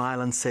you,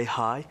 smile, and say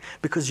hi,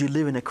 because you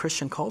live in a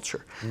Christian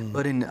culture.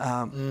 But in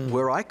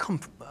where I come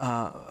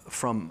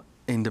from,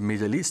 in the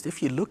Middle East,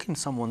 if you look in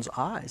someone's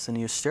eyes and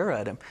you stare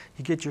at them,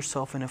 you get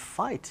yourself in a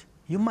fight.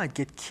 You might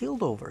get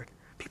killed over it.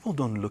 People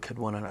don't look at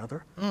one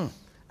another.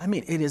 I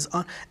mean, it is,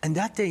 and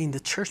that day in the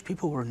church,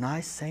 people were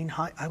nice, saying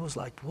hi. I was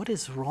like, what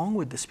is wrong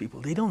with these people?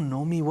 They don't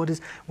know me. What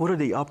are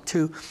they up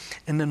to?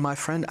 And then my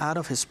friend, out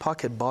of his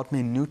pocket, bought me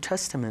a New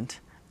Testament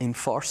in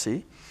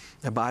Farsi,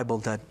 a Bible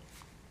that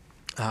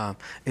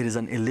it is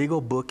an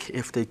illegal book.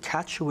 If they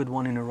catch you with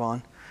one in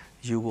Iran,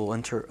 you will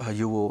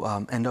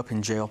end up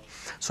in jail.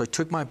 So I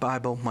took my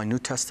Bible, my New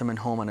Testament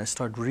home, and I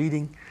started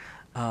reading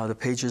the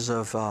pages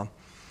of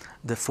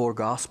the 4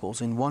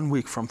 Gospels. In 1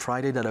 week, from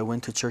Friday that I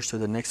went to church to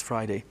the next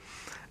Friday,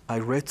 I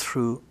read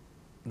through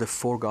the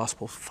 4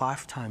 Gospels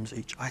 5 times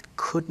each. I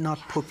could not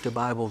put the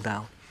Bible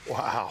down.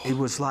 Wow. It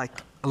was like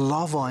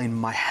lava in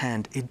my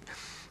hand.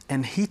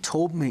 And he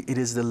told me it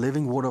is the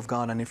living Word of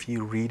God, and if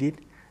you read it,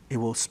 it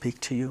will speak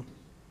to you.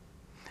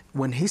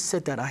 When he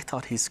said that, I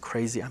thought he's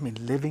crazy. I mean,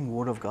 living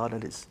Word of God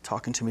that is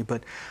talking to me.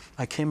 But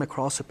I came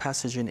across a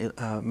passage in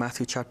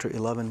Matthew chapter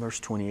 11, verse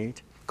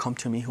 28. Come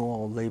to me who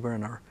all labor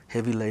and are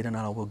heavy laden,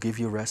 and I will give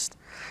you rest.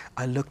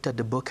 I looked at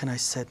the book and I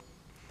said,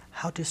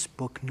 how this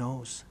book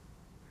knows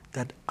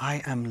that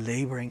I am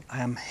laboring,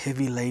 I am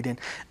heavy laden,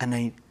 and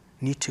I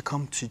need to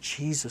come to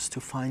Jesus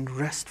to find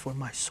rest for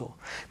my soul.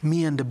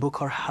 Me and the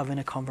book are having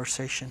a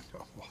conversation.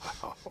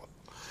 Wow.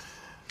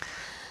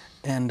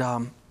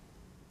 And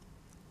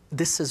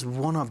this is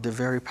one of the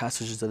very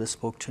passages that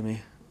spoke to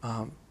me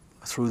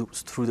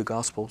through the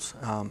Gospels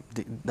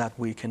that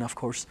week. And of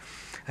course,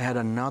 I had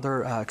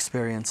another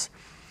experience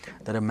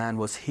that a man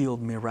was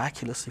healed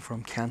miraculously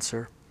from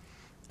cancer.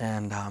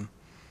 And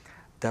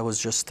that was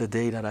just the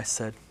day that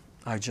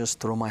I just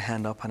threw my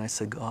hand up and I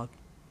said, God,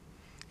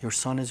 your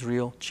son is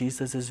real.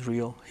 Jesus is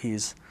real.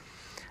 He's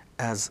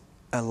as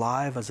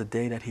alive as the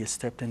day that he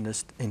stepped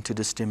into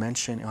this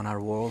dimension on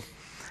our world.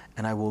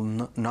 And I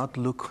will not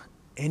look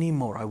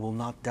anymore. I will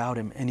not doubt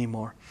him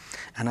anymore.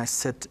 And I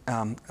said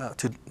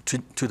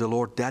to the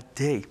Lord that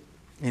day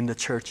in the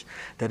church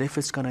that if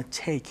it's going to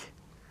take,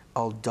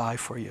 I'll die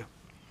for you.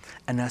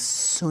 And as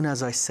soon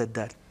as I said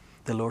that,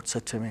 the Lord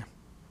said to me,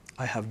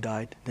 I have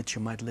died that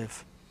you might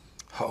live.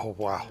 Oh,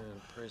 wow.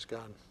 Man, praise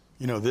God.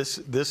 You know, this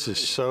is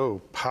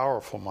so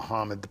powerful,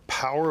 Muhammad. The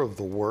power of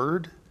the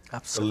Word,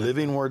 Absolutely. the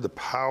living Word, the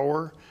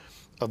power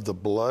of the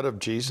blood of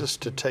Jesus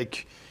to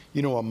take,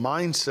 you know, a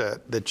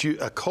mindset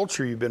a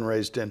culture you've been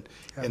raised in,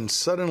 and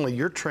suddenly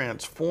you're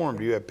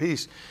transformed, you have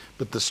peace.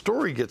 But the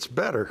story gets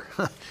better.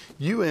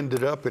 You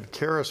ended up at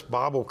Charis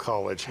Bible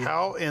College.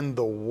 How in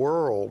the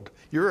world,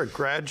 you're a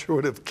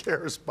graduate of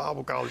Charis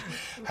Bible College.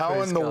 How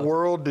Praise in the God.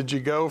 world did you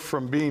go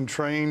from being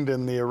trained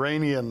in the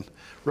Iranian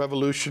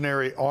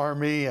Revolutionary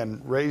Army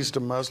and raised a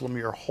Muslim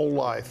your whole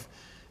life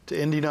to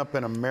ending up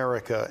in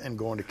America and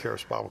going to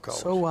Charis Bible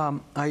College?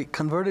 So I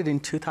converted in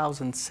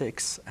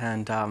 2006,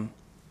 and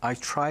I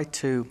tried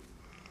to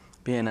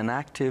be an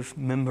active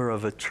member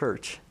of a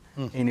church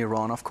in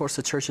Iran. Of course,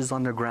 the church is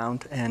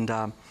underground, and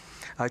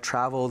I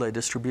traveled, I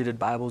distributed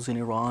Bibles in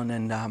Iran,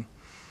 and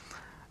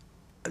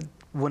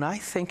when I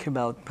think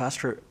about,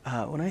 Pastor,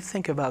 when I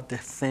think about the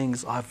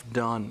things I've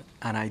done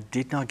and I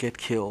did not get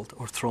killed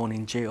or thrown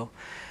in jail,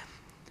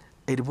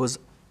 it was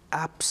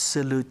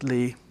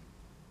absolutely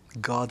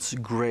God's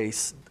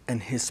grace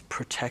and His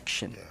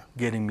protection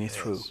getting me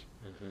through.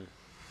 Mm-hmm.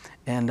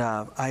 And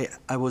I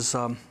was,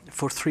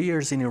 for 3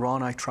 years in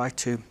Iran, I tried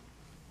to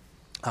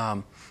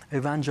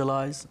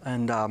evangelize,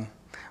 and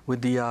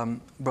with the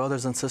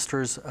brothers and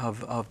sisters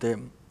of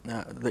the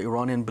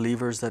Iranian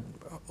believers that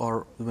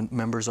are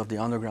members of the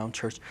underground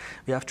church.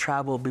 We have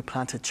traveled, we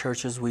planted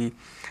churches, we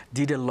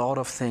did a lot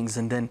of things,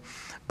 and then,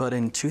 but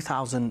in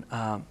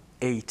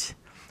 2008,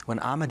 when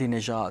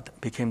Ahmadinejad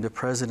became the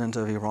president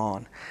of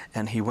Iran,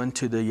 and he went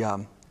to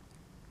the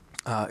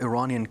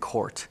Iranian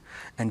court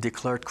and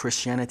declared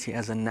Christianity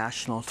as a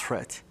national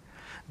threat,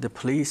 the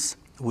police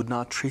would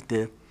not treat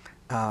the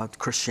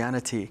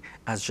Christianity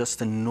as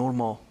just a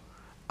normal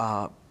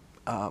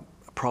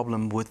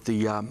problem with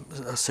the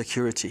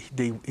security.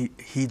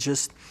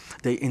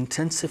 They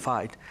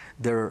intensified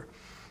their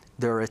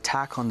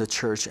attack on the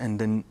church, and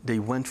then they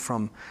went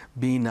from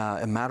being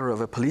a matter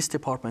of a police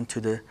department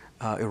to the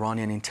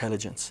Iranian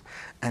intelligence,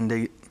 and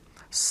they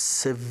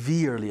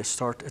severely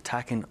start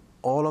attacking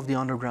all of the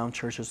underground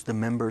churches, the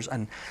members,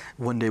 and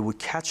when they would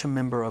catch a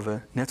member of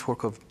a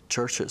network of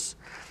churches,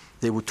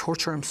 they would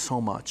torture him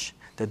so much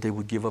that they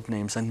would give up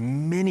names.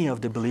 And many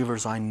of the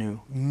believers I knew,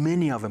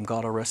 many of them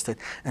got arrested,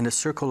 and the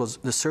circles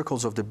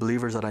of the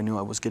believers that I knew,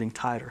 I was getting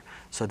tighter.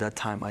 So at that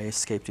time, I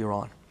escaped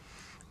Iran.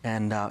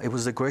 And it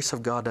was the grace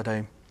of God that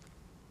I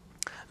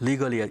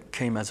legally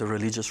came as a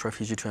religious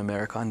refugee to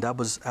America, and that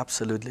was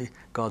absolutely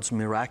God's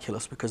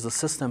miraculous, because the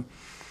system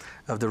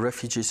of the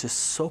refugees is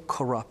so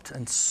corrupt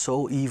and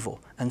so evil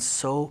and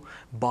so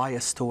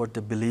biased toward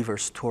the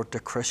believers, toward the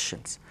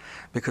Christians,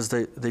 because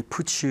they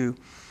put you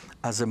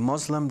as a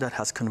Muslim that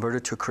has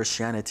converted to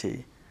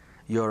Christianity.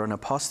 You're an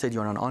apostate,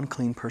 you're an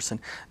unclean person.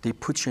 They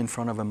put you in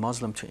front of a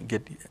Muslim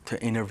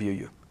to interview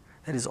you.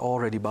 That is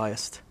already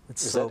biased.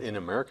 Is that in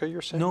America,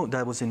 you're saying? No,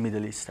 that was in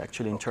Middle East,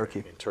 actually, in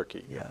Turkey. In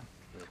Turkey. Yeah.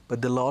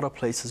 But a lot of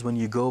places, when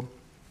you go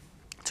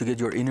to get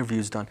your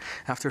interviews done,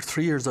 after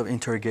 3 years of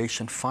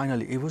interrogation,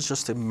 finally, it was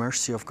just the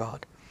mercy of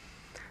God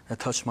that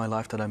touched my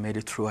life that I made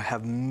it through. I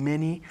have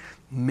many,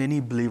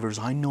 many believers,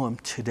 I know them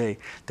today,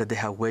 that they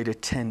have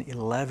waited 10,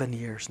 11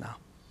 years now,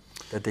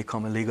 that they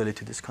come illegally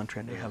to this country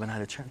and they haven't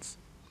had a chance.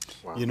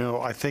 Wow. You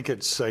know, I think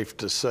it's safe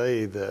to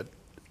say that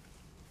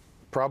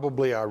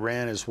probably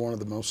Iran is one of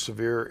the most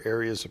severe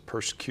areas of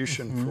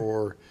persecution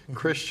for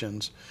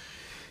Christians.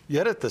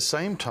 Yet at the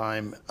same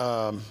time,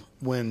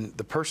 when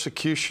the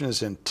persecution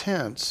is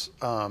intense,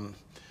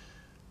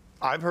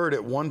 I've heard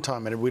at one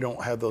time, and we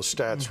don't have those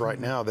stats right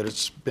now, that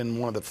it's been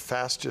one of the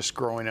fastest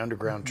growing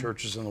underground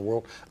churches in the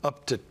world,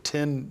 up to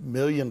 10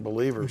 million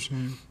believers.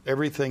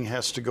 Everything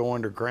has to go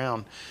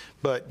underground.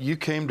 But you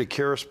came to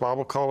Charis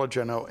Bible College.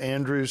 I know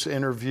Andrew's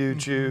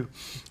interviewed you.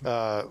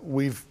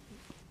 We've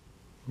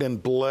been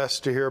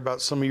blessed to hear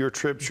about some of your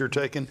trips you're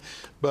taking.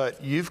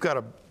 But you've got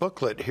a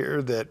booklet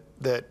here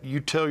that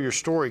you tell your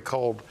story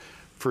called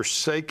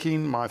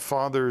Forsaking My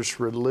Father's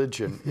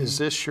Religion. Is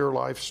this your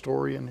life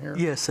story in here?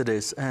 Yes, it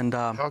is. And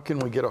how can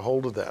we get a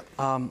hold of that?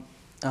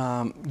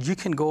 you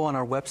can go on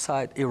our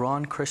website,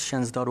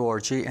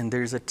 iranchristians.org, and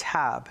there's a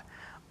tab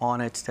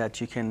on it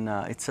that you can,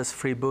 it says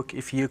free book.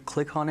 If you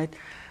click on it,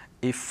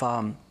 if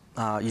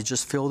you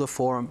just fill the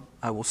form,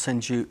 I will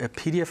send you a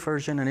PDF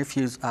version, and if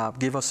you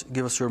give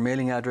us your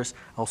mailing address,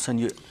 I'll send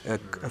you a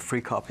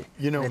free copy.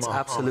 You know, it's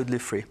absolutely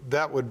free.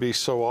 That would be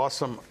so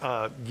awesome.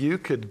 You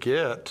could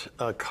get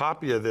a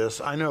copy of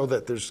this. I know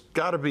that there's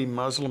got to be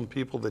Muslim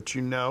people that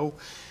you know,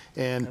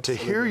 and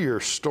Absolutely. To hear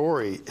your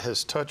story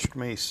has touched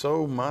me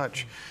so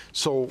much.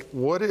 So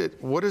what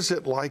is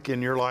it like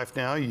in your life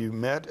now? You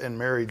met and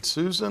married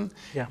Susan.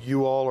 Yeah.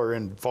 You all are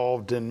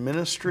involved in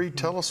ministry. Mm-hmm.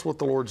 Tell us what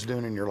the Lord's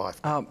doing in your life.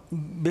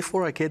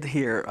 Before I get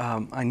here,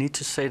 I need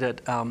to say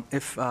that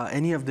if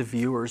any of the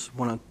viewers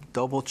want to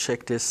double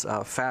check this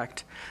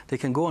fact, they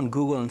can go on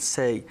Google and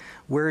say,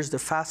 where is the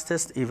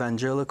fastest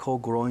evangelical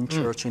growing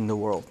church in the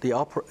world?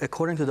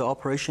 According to the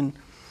Operation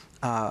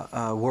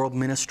World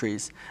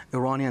Ministries,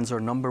 Iranians are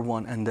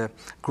 #1, and the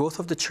growth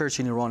of the church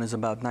in Iran is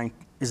it's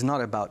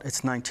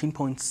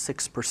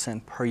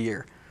 19.6% per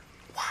year.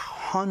 Wow.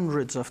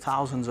 Hundreds of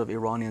thousands of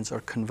Iranians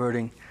are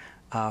converting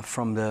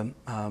from the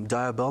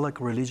diabolic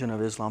religion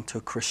of Islam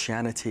to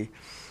Christianity.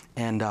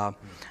 And on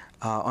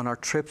our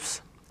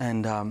trips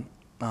and on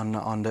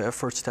the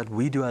efforts that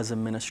we do as a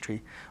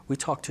ministry, we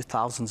talk to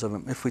thousands of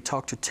them. If we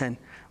talk to 10,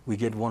 we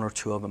get 1 or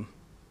 2 of them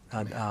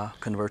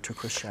convert to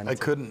Christianity.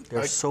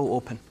 They're so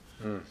open.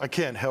 I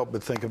can't help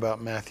but think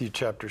about Matthew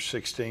chapter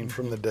 16,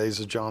 from the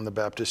days of John the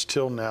Baptist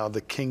till now,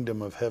 the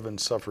kingdom of heaven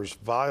suffers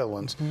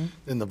violence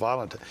in the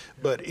violent.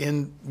 But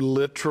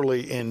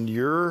literally in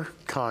your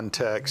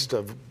context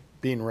of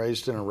being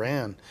raised in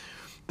Iran,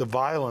 the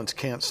violence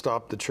can't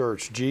stop the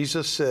church.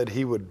 Jesus said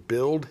he would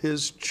build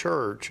his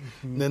church,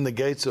 and then the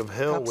gates of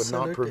hell would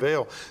not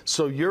prevail.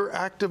 So you're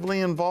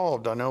actively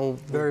involved. I know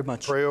very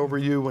much. Pray over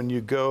you when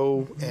you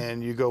go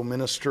and you go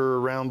minister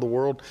around the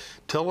world.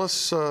 Tell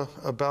us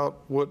about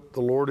what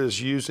the Lord is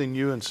using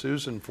you and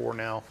Susan for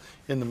now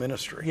in the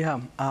ministry. Yeah.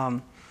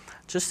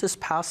 Just this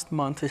past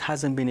month, it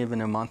hasn't been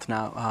even a month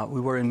now,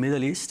 we were in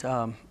Middle East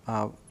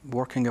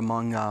working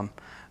among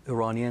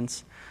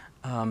Iranians.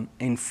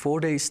 In 4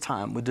 days'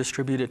 time, we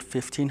distributed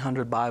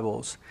 1,500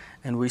 Bibles,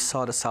 and we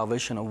saw the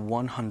salvation of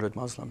 100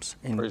 Muslims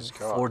in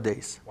 4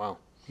 days. Wow.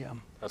 Yeah.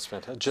 That's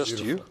fantastic.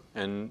 Just you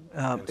and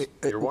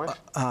your wife?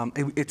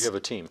 You have a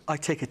team? I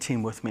take a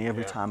team with me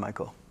every time I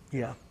go.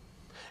 Yeah.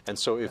 And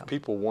so if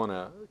people want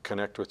to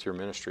connect with your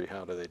ministry,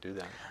 how do they do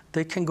that?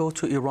 They can go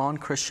to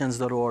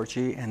iranchristians.org,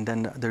 and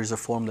then there's a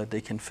form that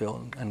they can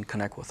fill and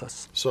connect with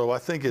us. So I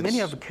think it's...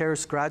 Many of the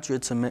Charis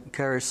graduates and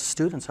Charis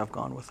students have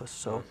gone with us.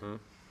 So.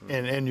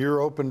 And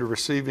you're open to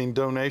receiving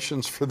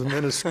donations for the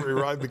ministry,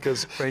 right?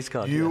 Because Praise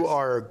God, you yes.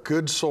 are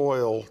good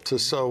soil to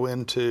sow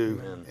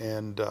into. Amen.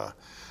 And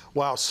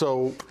wow,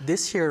 so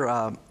this year,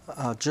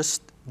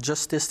 just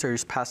this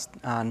year's past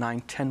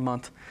 9-10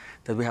 months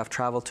that we have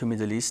traveled to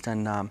Middle East,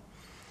 and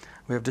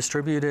we have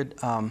distributed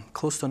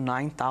close to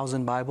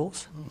 9,000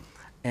 Bibles,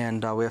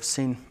 and we have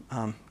seen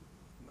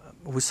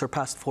we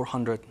surpassed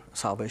 400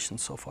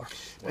 salvations so far.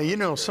 And you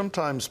know,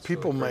 sometimes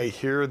people may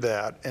hear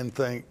that and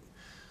think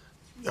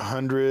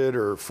 100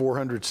 or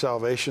 400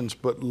 salvations,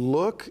 but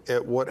look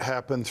at what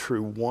happened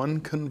through one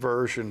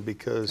conversion,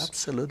 because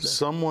Absolutely.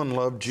 Someone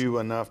loved you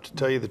enough to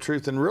tell you the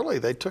truth, and really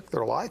they took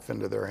their life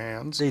into their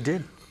hands. They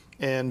did.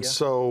 And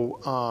so,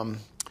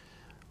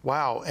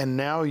 wow, and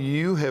now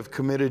you have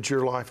committed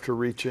your life to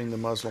reaching the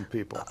Muslim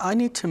people. I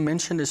need to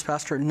mention this,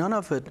 Pastor, none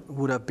of it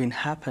would have been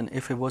happen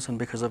if it wasn't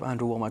because of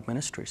Andrew Wommack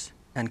Ministries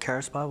and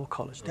Charis Bible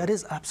College. That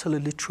is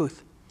absolutely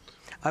truth.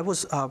 I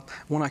was,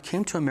 when I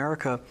came to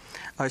America,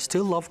 I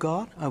still love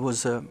God. I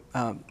was,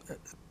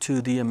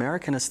 to the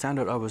American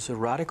standard, I was a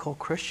radical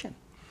Christian.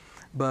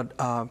 But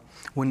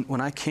when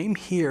I came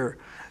here,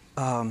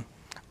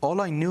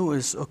 all I knew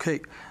is, okay,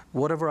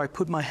 whatever I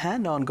put my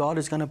hand on, God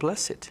is going to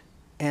bless it.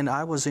 And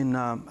I was in,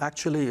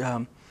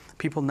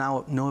 people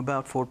now know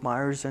about Fort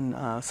Myers and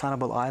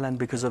Sanibel Island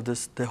because of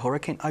the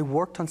hurricane. I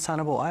worked on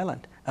Sanibel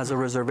Island as a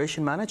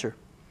reservation manager.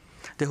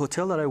 The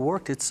hotel that I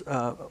worked, it's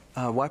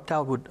wiped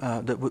out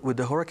with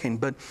the hurricane.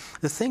 But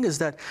the thing is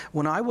that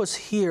when I was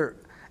here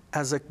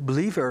as a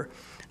believer,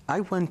 I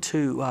went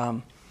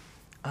to,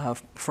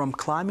 from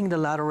climbing the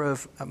ladder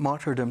of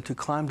martyrdom to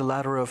climb the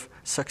ladder of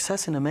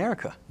success in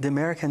America, the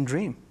American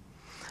dream.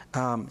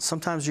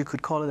 sometimes you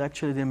could call it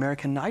actually the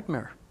American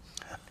nightmare,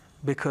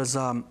 because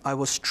I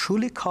was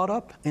truly caught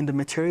up in the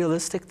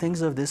materialistic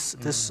things of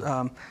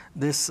the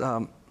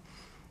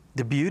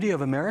beauty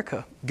of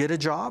America. Get a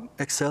job,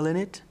 excel in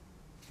it,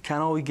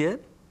 can all we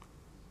get.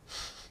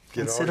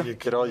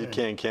 Get all you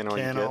can, can all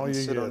you get, and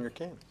sit on your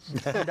can.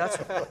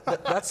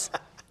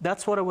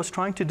 That's what I was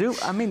trying to do.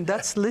 I mean,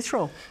 that's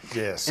literal.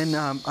 Yes. And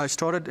I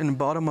started in the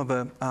bottom of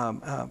a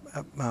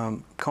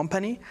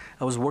company.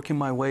 I was working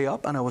my way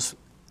up, and I was,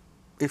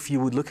 if you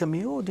would look at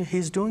me, oh,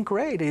 he's doing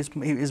great.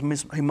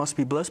 He must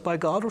be blessed by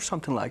God or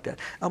something like that.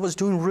 I was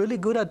doing really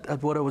good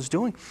at what I was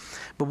doing.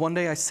 But one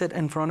day I sat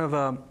in front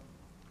of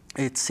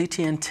it's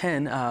CTN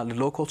 10, the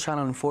local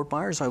channel in Fort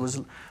Myers. I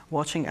was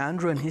watching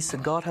Andrew, and he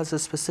said, God has a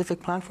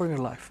specific plan for your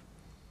life.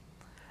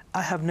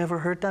 I have never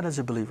heard that as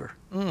a believer.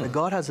 That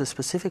God has a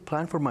specific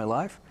plan for my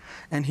life.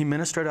 And he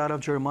ministered out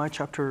of Jeremiah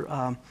chapter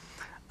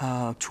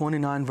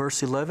 29,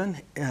 verse 11,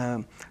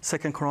 2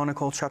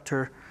 Chronicles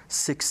chapter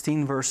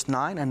 16, verse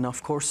 9, and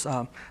of course,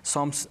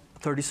 Psalms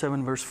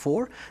 37, verse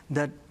 4,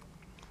 that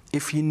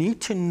if you need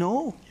to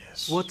know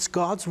what's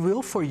God's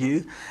will for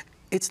you,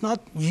 it's not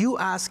you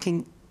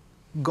asking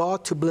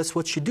God to bless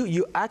what you do.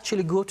 You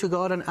actually go to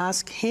God and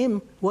ask Him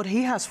what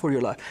He has for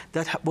your life.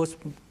 That was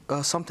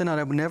something that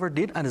I never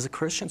did as a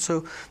Christian.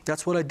 So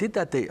that's what I did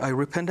that day. I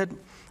repented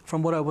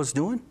from what I was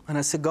doing, and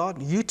I said,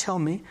 God, you tell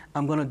me,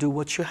 I'm going to do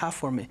what you have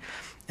for me.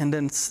 And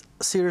then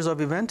a series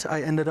of events,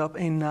 I ended up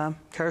in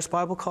Charis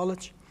Bible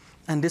College,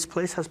 and this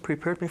place has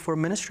prepared me for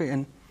ministry,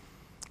 and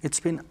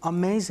it's been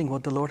amazing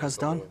what the Lord has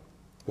done.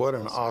 What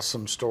an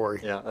awesome story.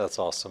 Yeah, that's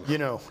awesome. You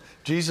know,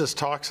 Jesus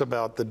talks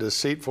about the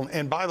deceitful.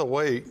 And by the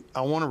way,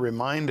 I want to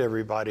remind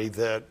everybody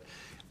that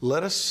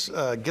let us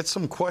get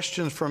some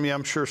questions from you.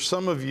 I'm sure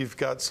some of you've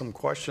got some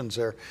questions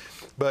there.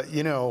 But,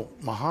 you know,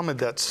 Muhammad,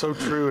 that's so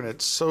true, and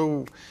it's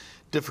so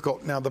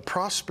difficult. Now, the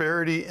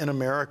prosperity in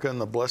America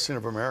and the blessing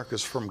of America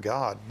is from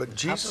God. But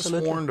Jesus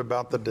warned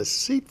about the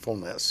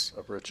deceitfulness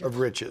of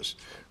riches.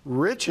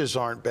 Riches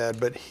aren't bad,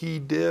 but He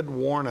did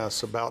warn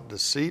us about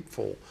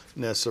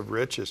deceitfulness of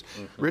riches.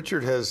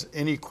 Richard, has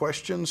any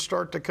questions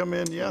start to come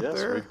in yet there?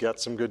 Yes, we've got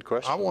some good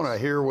questions. I want to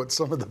hear what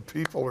some of the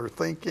people are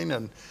thinking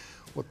and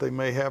what they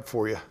may have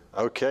for you.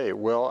 Okay,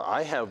 well,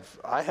 I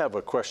have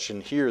a question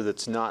here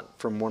that's not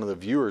from one of the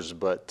viewers,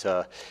 but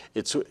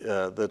it's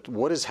that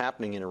what is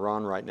happening in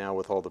Iran right now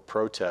with all the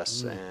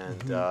protests,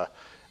 and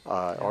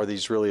are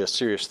these really a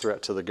serious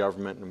threat to the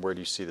government, and where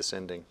do you see this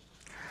ending?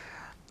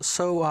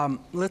 So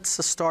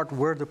let's start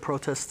where the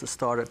protests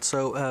started.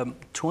 So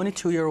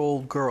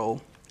 22-year-old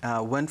girl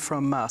went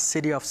from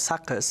city of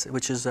Sakis,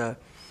 which is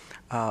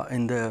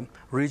in the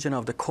region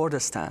of the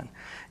Kurdistan.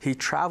 He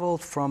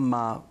traveled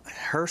from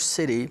her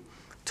city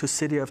to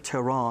city of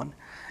Tehran,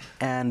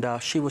 and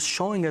she was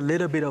showing a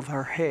little bit of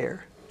her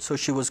hair. So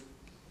she was,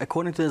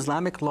 according to the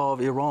Islamic law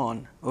of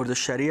Iran, or the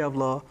Sharia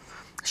law,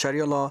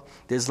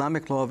 the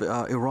Islamic law of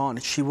Iran,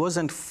 she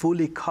wasn't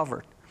fully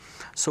covered.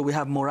 So we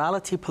have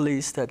morality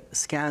police that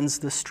scans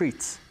the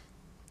streets,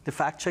 the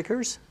fact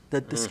checkers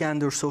that scan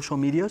their social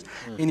medias.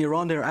 In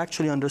Iran, they're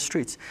actually on the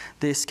streets.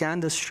 They scan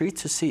the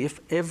streets to see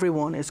if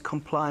everyone is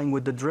complying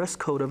with the dress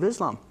code of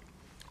Islam.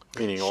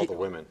 Meaning all the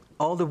women.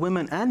 All the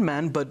women and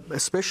men, but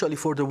especially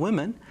for the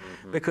women,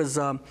 because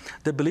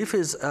the belief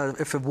is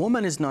if a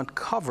woman is not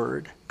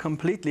covered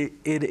completely,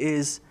 it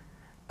is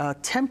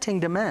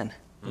tempting the man.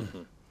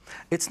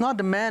 It's not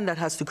the man that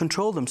has to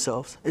control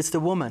themselves, it's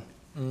the woman.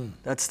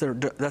 That's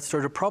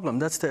their problem.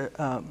 That's the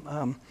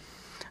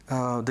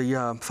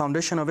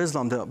foundation of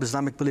Islam, the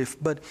Islamic belief.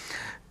 But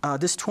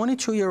this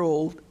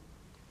 22-year-old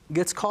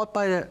gets caught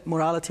by the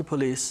morality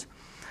police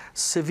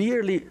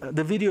severely.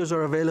 The videos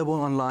are available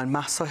online.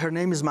 Her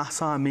name is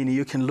Mahsa Amini.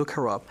 You can look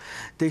her up.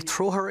 They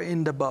throw her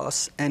in the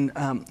bus, and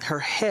her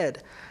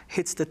head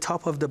hits the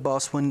top of the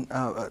bus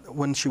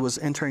when she was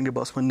entering the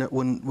bus, when they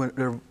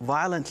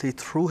violently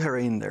threw her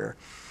in there.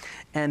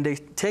 And they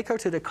take her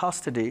to the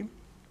custody.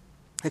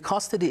 The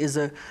custody is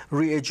a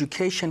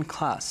re-education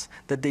class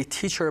that they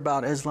teach her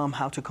about Islam,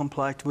 how to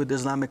comply with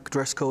Islamic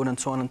dress code, and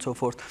so on and so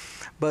forth.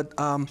 But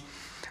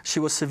she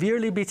was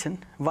severely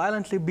beaten,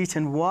 violently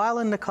beaten while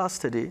in the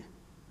custody.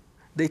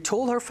 They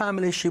told her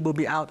family she will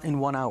be out in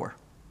 1 hour.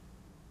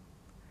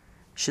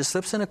 She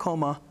slips in a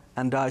coma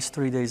and dies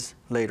 3 days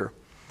later.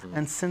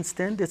 And since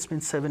then, it's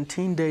been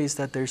 17 days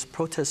that there's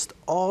protests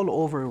all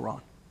over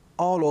Iran,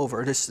 all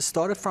over. This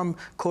started from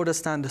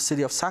Kurdistan, the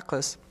city of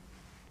Sakis,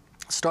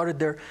 started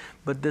there,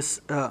 but this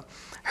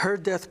her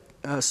death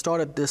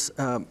started this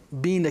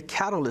being the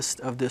catalyst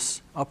of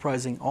this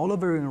uprising all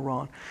over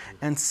Iran.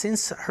 And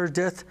since her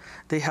death,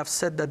 they have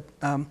said that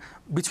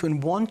between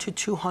 100 to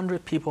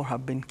 200 people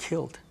have been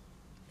killed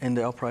in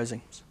the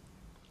uprisings.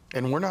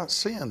 And we're not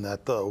seeing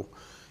that, though,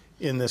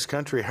 in this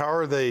country. How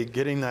are they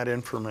getting that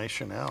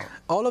information out?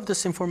 All of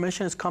this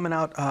information is coming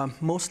out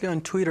mostly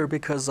on Twitter,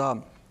 because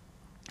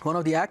one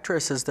of the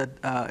actresses that,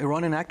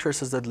 Iranian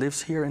actresses that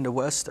lives here in the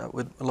West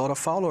with a lot of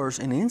followers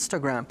in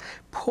Instagram,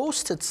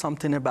 posted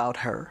something about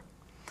her.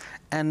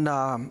 And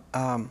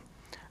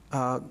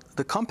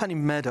the company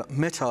Meta,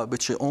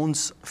 which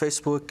owns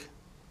Facebook,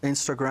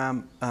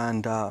 Instagram,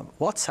 and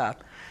WhatsApp,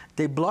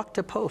 they blocked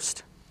a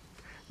post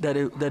that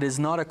is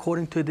not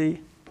according to the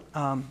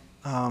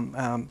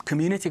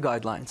community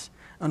guidelines.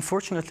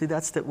 Unfortunately,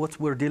 that's what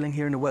we're dealing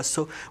here in the West.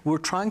 So we're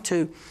trying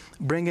to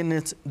bring in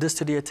this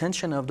to the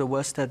attention of the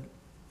West, that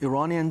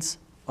Iranians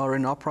are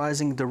in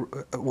uprising.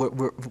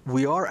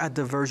 We are at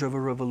the verge of a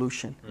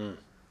revolution.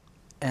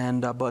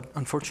 But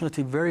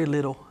unfortunately, very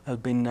little has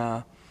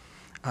been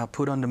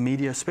put on the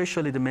media,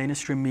 especially the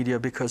mainstream media,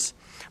 because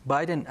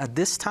Biden, at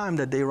this time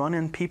that the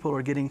Iranian people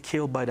are getting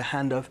killed by the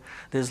hand of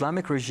the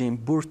Islamic regime,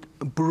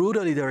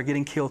 brutally they are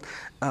getting killed,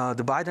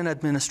 the Biden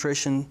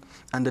administration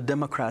and the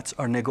Democrats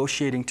are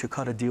negotiating to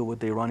cut a deal with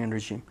the Iranian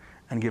regime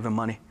and give them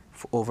money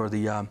over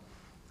the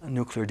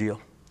nuclear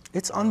deal.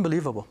 It's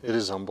unbelievable. It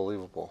is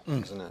unbelievable,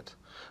 isn't it?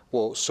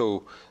 Well,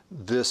 so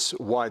this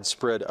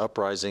widespread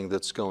uprising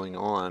that's going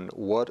on,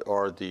 what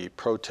are the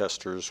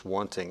protesters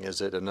wanting?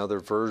 Is it another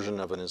version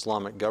of an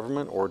Islamic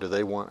government, or do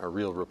they want a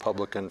real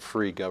Republican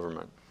free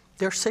government?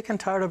 They're sick and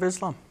tired of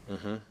Islam.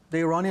 The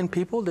Iranian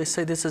people, they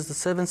say this is the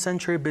 7th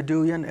century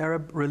Bedouin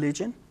Arab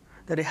religion,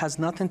 that it has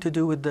nothing to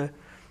do with the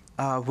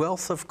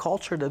wealth of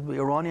culture that the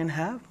Iranian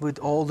have, with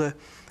all the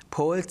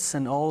poets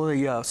and all the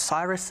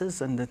Cyruses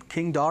and the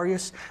King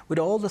Darius, with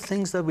all the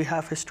things that we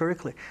have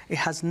historically. It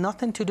has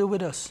nothing to do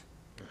with us.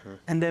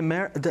 And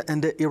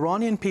the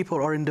Iranian people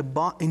are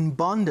in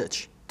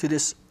bondage to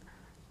this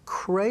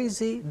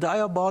crazy,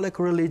 diabolic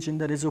religion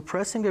that is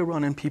oppressing the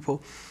Iranian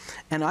people.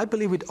 And I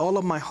believe with all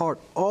of my heart,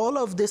 all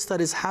of this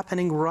that is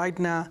happening right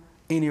now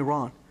in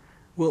Iran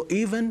will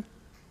even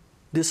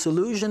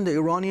disillusion the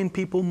Iranian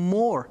people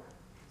more,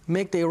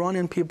 make the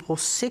Iranian people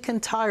sick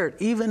and tired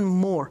even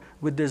more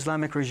with the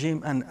Islamic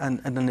regime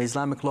and the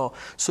Islamic law.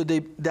 So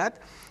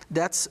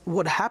that's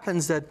what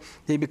happens, that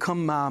they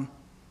become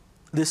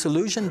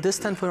disillusioned,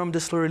 distant from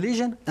this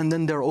religion, and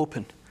then they're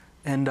open.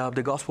 And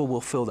the gospel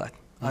will fill that.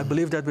 I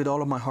believe that with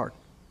all of my heart.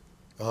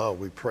 Oh,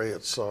 we pray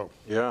it's so.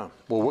 Yeah.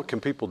 Well, what can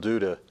people do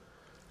to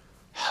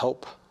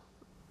help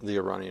the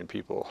Iranian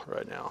people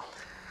right now?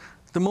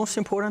 The most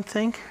important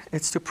thing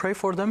is to pray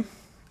for them.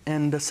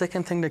 And the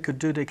second thing they could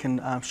do, they can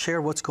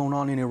share what's going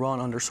on in Iran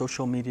on their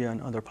social media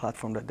and other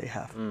platforms that they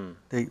have.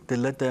 They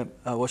let the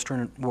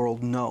Western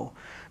world know,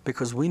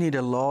 because we need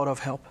a lot of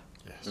help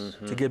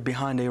to get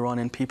behind the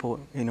Iranian people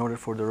in order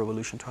for the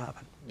revolution to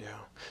happen. Yeah.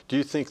 Do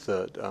you think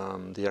that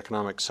the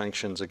economic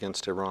sanctions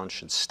against Iran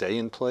should stay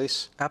in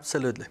place?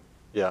 Absolutely.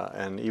 Yeah,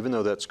 and even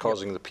though that's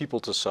causing the people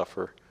to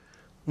suffer?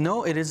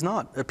 No, it is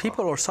not. The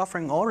people are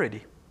suffering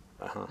already.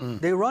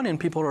 The Iranian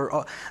people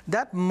are,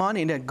 that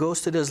money that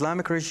goes to the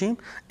Islamic regime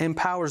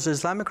empowers the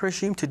Islamic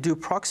regime to do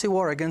proxy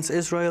war against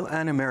Israel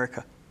and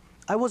America.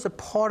 I was a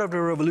part of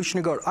the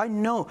Revolutionary Guard. I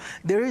know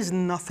there is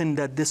nothing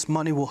that this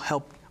money will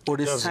help, or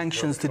these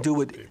sanctions to do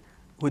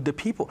with the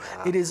people.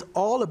 It is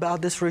all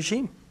about this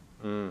regime.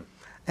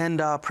 And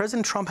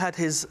President Trump had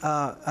his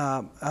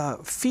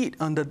feet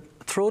on the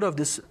throat of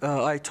this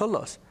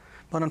Ayatollahs.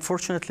 But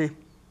unfortunately,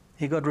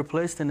 he got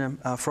replaced in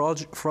a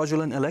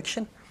fraudulent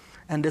election.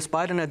 And this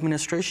Biden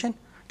administration,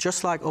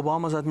 just like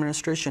Obama's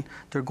administration,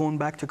 they're going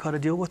back to cut a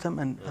deal with him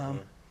and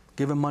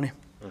give him money.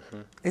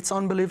 It's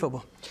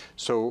unbelievable.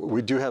 So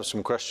we do have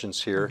some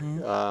questions here.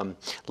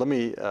 Let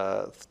me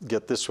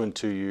get this one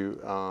to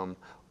you.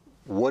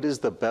 What is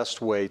the best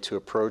way to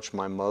approach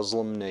my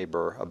Muslim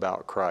neighbor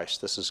about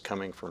Christ? This is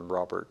coming from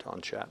Robert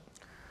on chat.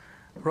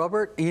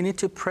 Robert, you need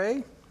to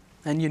pray,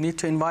 and you need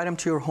to invite them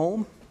to your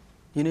home.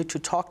 You need to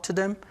talk to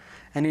them,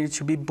 and you need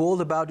to be bold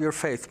about your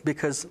faith,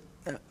 because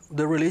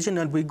the religion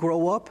that we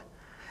grow up,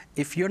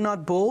 if you're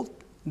not bold,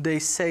 they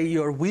say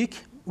you're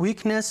weak.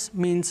 Weakness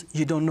means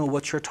you don't know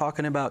what you're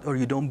talking about, or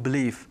you don't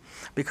believe,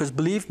 because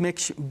belief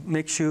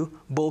makes you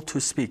bold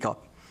to speak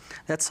up.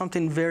 That's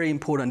something very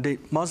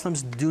important.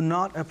 Muslims do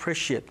not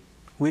appreciate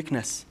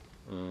weakness.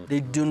 They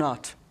do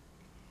not.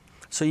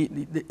 So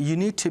you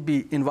need to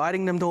be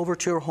inviting them over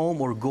to your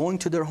home or going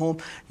to their home.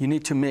 You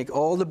need to make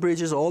all the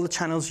bridges, all the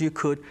channels you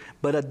could,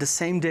 but at the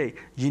same day,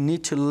 you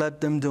need to let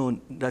them know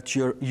that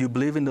you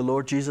believe in the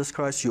Lord Jesus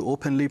Christ, you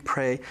openly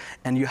pray,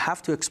 and you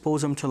have to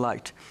expose them to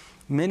light.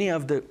 Many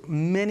of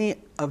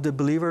the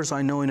believers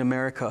I know in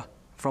America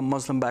from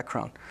Muslim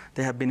background,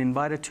 they have been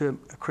invited to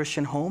a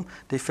Christian home.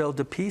 They felt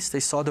the peace.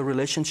 They saw the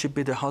relationship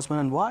with their husband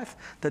and wife,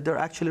 that they're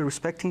actually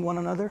respecting one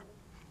another,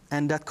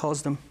 and that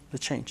caused them the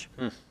change.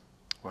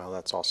 Wow,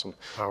 that's awesome.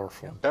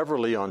 Powerful. Yeah.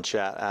 Beverly on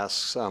chat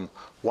asks,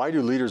 why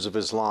do leaders of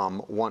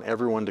Islam want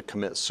everyone to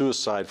commit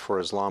suicide for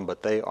Islam,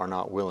 but they are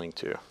not willing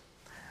to?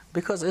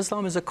 Because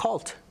Islam is a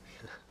cult.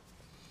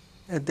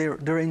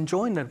 They're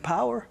enjoying their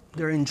power.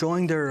 They're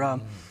enjoying the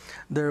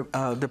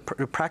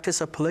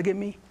practice of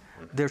polygamy,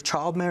 their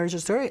child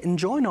marriages. They're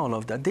enjoying all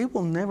of that. They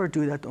will never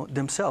do that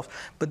themselves,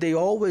 but they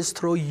always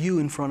throw you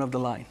in front of the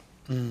line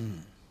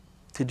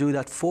to do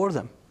that for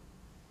them.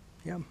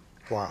 Yeah.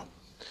 Wow.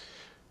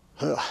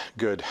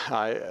 Good.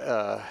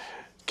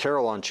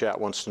 Carol on chat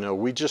wants to know,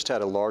 we just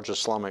had a large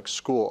Islamic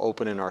school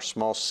open in our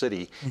small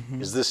city.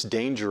 Is this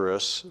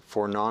dangerous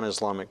for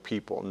non-Islamic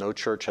people? No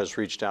church has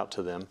reached out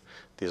to them.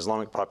 The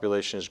Islamic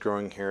population is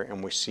growing here,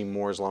 and we see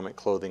more Islamic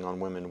clothing on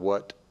women.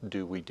 What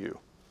do we do?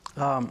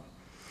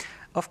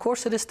 Of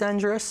course it is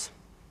dangerous.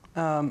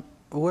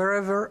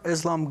 Wherever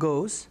Islam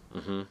goes,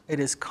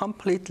 it is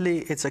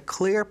completely, it's a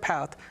clear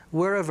path.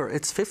 Wherever,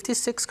 it's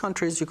 56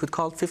 countries, you could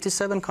call it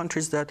 57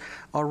 countries that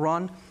are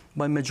run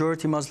by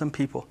majority Muslim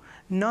people.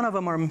 None of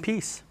them are in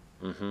peace.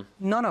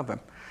 None of them.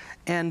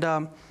 And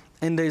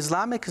in the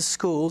Islamic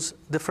schools,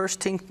 the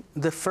first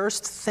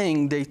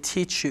thing they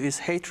teach you is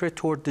hatred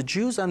toward the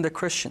Jews and the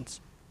Christians.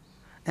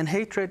 And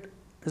hatred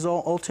is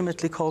all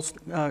ultimately comes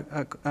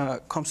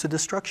to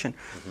destruction.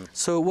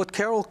 So what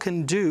Carol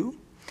can do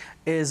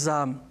is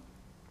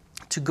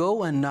to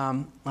go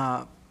and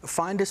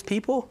find his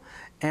people,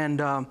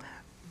 and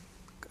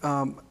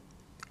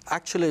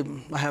actually,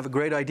 I have a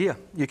great idea.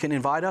 You can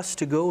invite us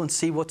to go and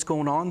see what's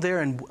going on there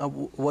and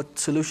what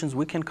solutions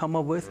we can come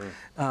up with,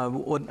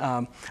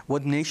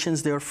 what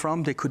nations they're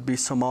from. They could be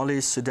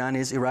Somalis,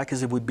 Sudanese,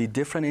 Iraqis. It would be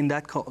different in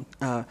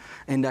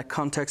that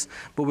context,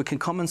 but we can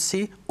come and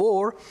see.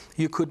 Or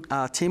you could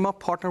team up,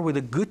 partner with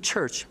a good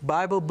church,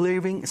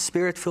 Bible-believing,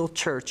 Spirit-filled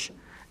church,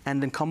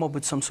 and then come up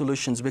with some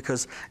solutions,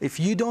 because if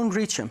you don't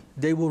reach them,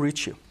 they will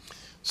reach you.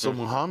 So,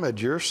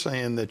 Muhammad, you're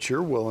saying that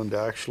you're willing to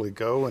actually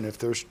go, and if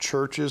there's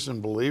churches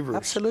and believers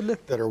Absolutely.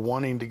 that are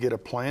wanting to get a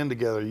plan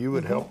together, you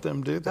would help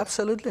them do that?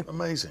 Absolutely.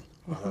 Amazing.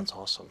 Oh, that's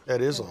awesome.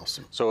 That is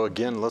awesome. So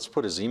again, let's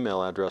put his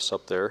email address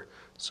up there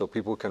so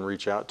people can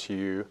reach out to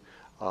you.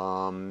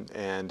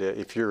 And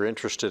if you're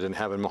interested in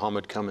having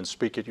Muhammad come and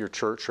speak at your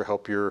church, or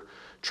help your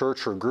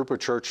church or group of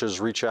churches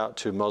reach out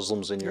to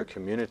Muslims in your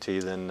community,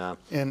 then...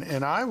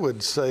 And I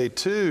would say,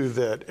 too,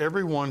 that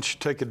everyone should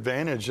take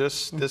advantage.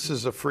 This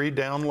is a free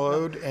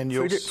download. And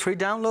you'll free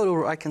download,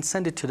 or I can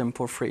send it to them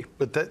for free.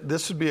 But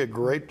this would be a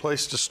great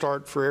place to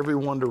start for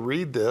everyone to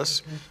read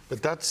this.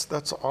 But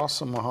that's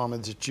awesome,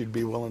 Muhammad, that you'd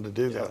be willing to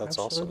do that. That's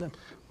Absolutely. awesome.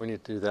 We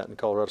need to do that in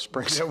Colorado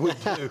Springs. Yeah, we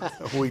do.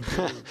 We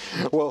do.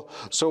 Well,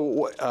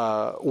 so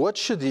what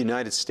should the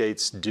United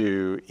States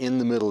do in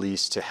the Middle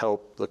East to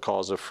help the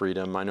cause of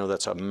freedom? I know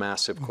that's a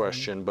massive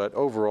question, but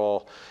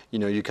overall, you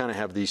know, you kind of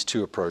have these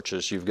two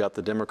approaches. You've got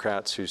the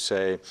Democrats who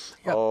say,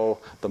 oh,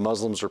 the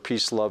Muslims are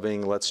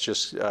peace-loving, let's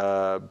just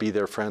be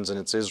their friends, and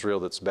it's Israel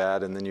that's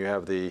bad. And then you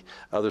have the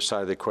other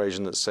side of the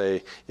equation that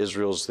say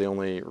Israel's the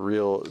only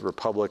real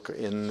republic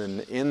in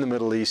the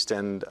Middle East,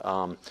 and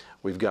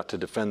we've got to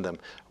defend them.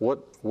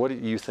 What do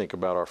you think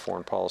about our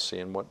foreign policy,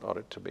 and what ought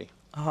it to be?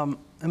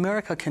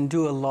 America can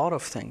do a lot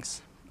of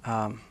things.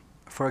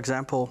 For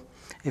example,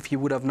 if you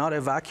would have not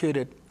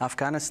evacuated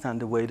Afghanistan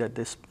the way that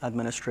this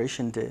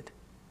administration did,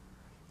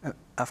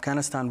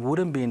 Afghanistan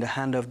wouldn't be in the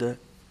hand of the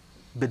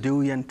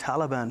Bedouin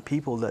Taliban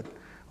people that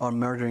are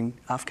murdering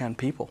Afghan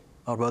people.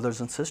 Our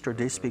brothers and sisters,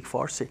 they speak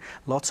Farsi.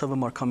 Lots of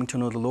them are coming to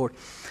know the Lord.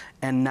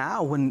 And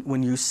now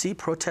when you see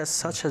protests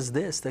such as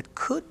this that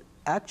could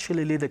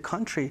actually lead the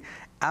country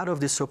out of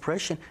this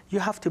oppression, you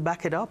have to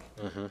back it up.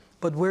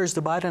 But where's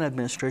the Biden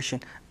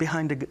administration?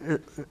 Behind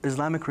the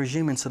Islamic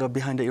regime instead of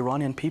behind the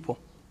Iranian people.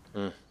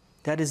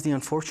 That is the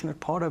unfortunate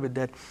part of it,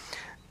 that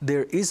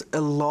there is a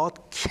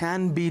lot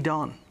can be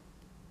done,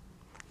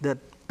 that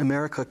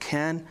America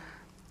can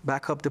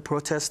back up the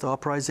protest, the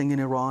uprising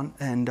in Iran,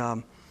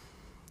 and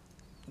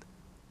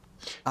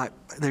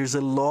there's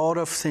a lot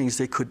of things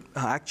they could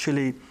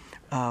actually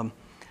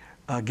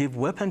give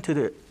weapon to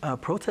the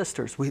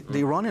protesters. The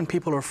Iranian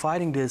people are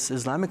fighting this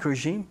Islamic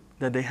regime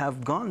that they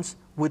have guns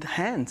with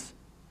hands.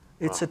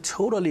 It's a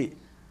totally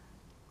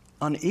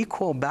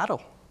unequal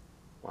battle.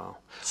 Wow.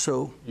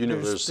 So you know,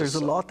 there's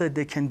a lot that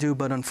they can do,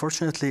 but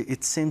unfortunately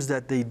it seems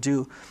that they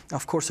do.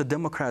 Of course, the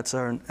Democrats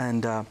are,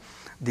 and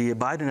the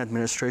Biden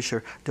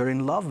administration, they're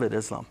in love with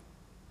Islam.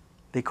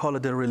 They call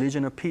it the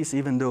religion of peace,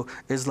 even though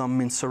Islam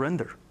means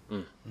surrender.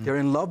 They're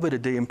in love with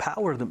it. They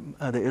empower the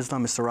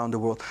Islamists around the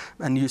world,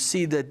 and you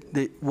see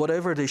that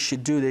whatever they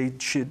should do,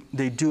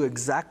 they do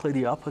exactly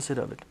the opposite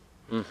of it,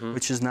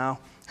 which is now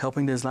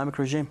helping the Islamic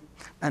regime.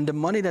 And the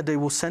money that they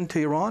will send to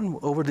Iran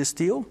over this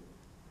deal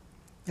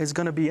is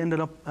going to be ended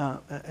up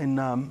in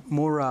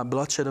more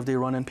bloodshed of the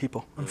Iranian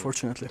people,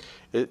 unfortunately.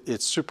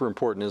 It's super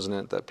important, isn't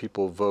it, that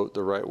people vote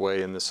the right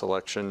way in this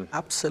election?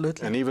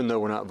 Absolutely. And even though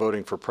we're not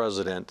voting for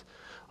president,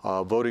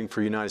 voting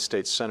for United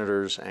States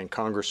senators and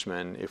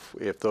congressmen,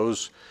 if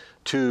those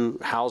two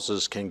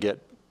houses can get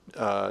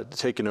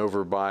taken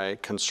over by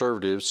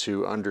conservatives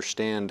who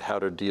understand how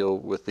to deal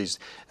with these,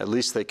 at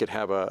least they could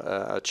have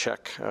a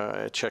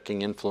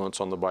checking influence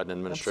on the Biden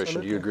administration.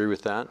 Absolutely. Do you agree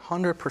with that?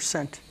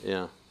 100%.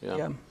 Yeah.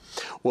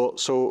 Well,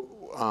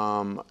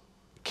 so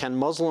can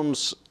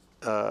Muslims,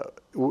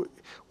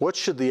 what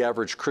should the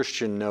average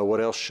Christian know? What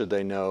else should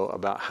they know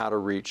about how to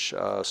reach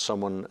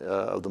someone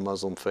of the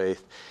Muslim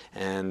faith?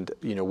 And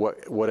you know,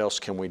 what else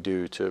can we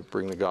do to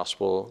bring the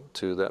gospel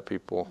to that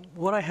people?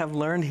 What I have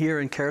learned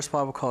here in Charis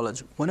Bible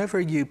College, whenever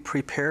you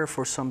prepare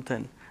for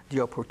something,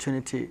 the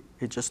opportunity,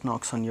 it just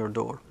knocks on your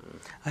door.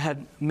 I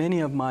had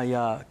many of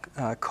my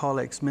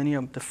colleagues, many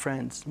of the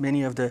friends,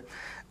 many of the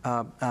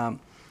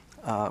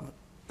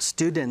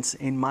students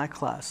in my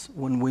class,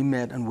 when we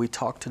met and we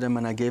talked to them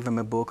and I gave them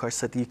a book, I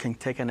said, you can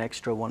take an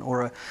extra one,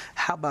 or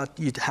how about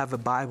you have a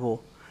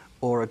Bible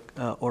or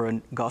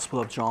a Gospel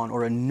of John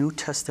or a New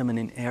Testament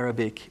in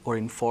Arabic or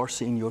in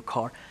Farsi in your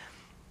car.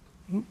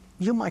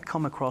 You might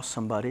come across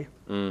somebody.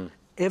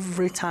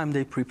 Every time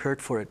they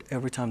prepared for it,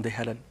 every time they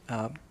had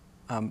a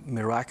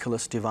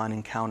miraculous divine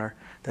encounter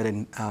that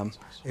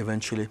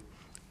eventually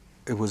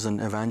it was an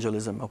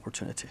evangelism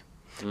opportunity.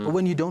 But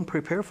when you don't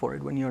prepare for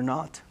it, when you're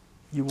not,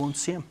 you won't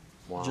see them.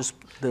 Wow. Just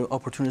the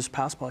opportunities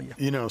pass by you.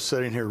 You know,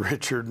 sitting here,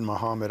 Richard and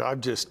Muhammad,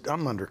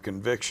 I'm under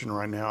conviction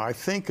right now. I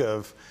think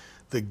of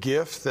the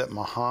gift that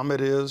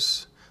Muhammad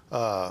is,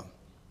 Diaco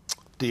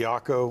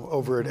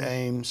over at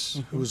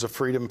Ames, who's a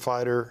freedom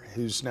fighter,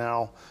 who's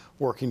now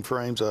working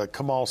for Ames,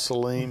 Kamal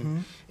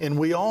Salim. And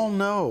we all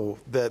know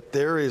that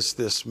there is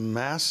this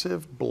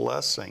massive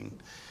blessing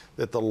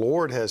that the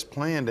Lord has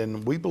planned,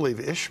 and we believe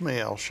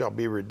Ishmael shall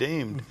be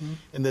redeemed,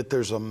 and that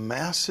there's a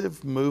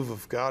massive move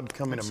of God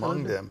coming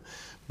among them.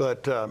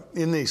 But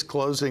in these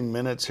closing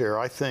minutes here,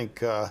 I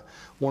think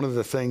one of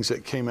the things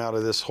that came out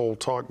of this whole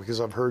talk,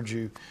 because I've heard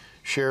you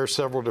share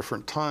several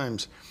different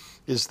times,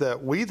 is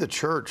that we, the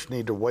church,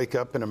 need to wake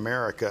up in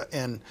America.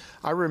 And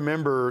I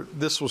remember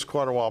this was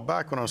quite a while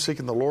back when I was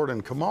seeking the Lord,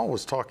 and Kamal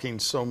was talking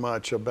so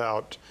much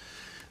about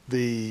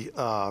the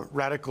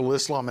radical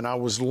Islam, and I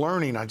was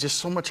learning. Just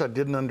so much I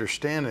didn't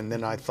understand, and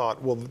then I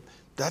thought, well,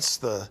 that's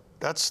the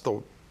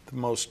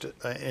most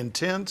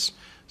intense,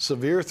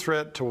 severe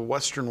threat to a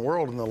Western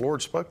world. And the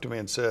Lord spoke to me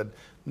and said,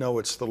 no,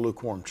 it's the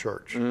lukewarm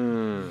church.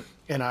 And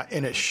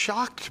it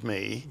shocked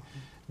me.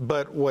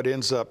 But what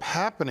ends up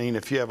happening,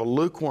 if you have a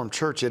lukewarm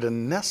church, it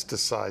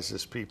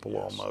anesthetizes people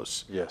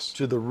almost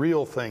to the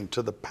real thing,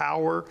 to the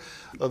power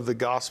of the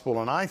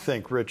gospel. And I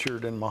think,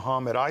 Richard and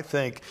Muhammad, I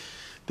think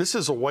this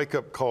is a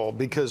wake-up call,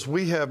 because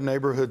we have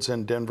neighborhoods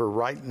in Denver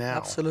right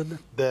now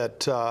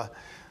that,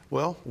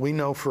 well, we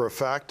know for a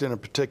fact in a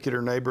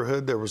particular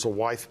neighborhood there was a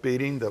wife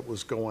beating that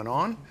was going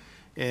on.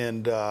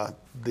 And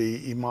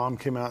the imam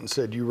came out and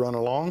said, you run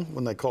along.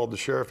 When they called the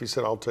sheriff, he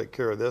said, I'll take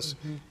care of this.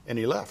 And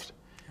he left.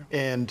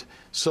 And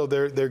so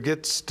there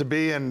gets to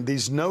be, and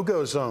these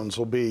no-go zones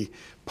will be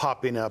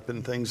popping up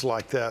and things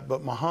like that.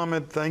 But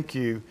Muhammad, thank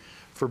you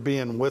for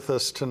being with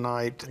us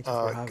tonight.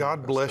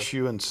 God bless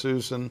you and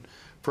Susan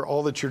for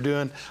all that you're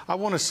doing. I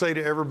want to say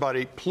to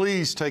everybody,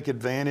 please take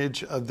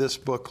advantage of this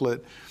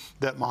booklet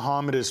that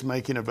Muhammad is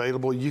making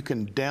available. You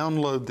can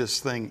download this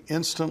thing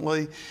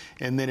instantly,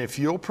 and then if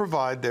you'll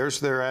provide, there's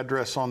their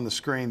address on the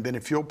screen, then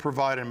if you'll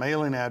provide a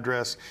mailing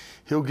address,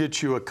 he'll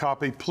get you a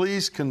copy.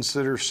 Please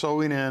consider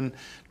sowing in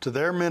to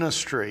their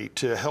ministry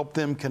to help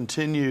them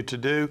continue to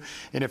do.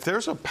 And if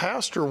there's a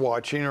pastor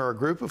watching or a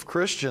group of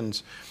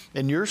Christians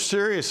and you're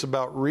serious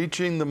about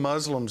reaching the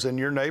Muslims in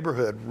your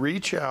neighborhood,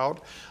 reach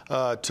out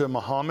to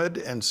Muhammad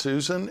and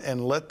Susan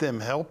and let them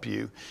help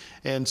you.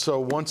 And so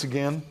once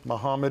again,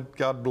 Muhammad,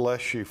 God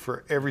bless you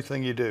for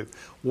everything you do.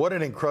 What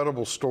an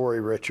incredible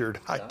story, Richard.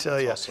 I tell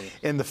you. Awesome.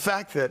 And the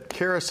fact that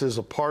Charis is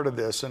a part of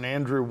this and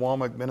Andrew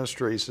Womack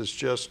Ministries is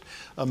just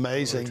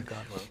amazing.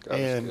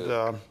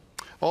 And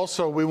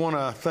also, we want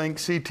to thank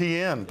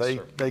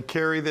CTN. They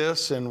carry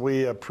this, and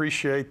we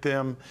appreciate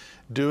them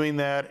doing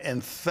that.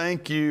 And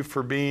thank you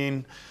for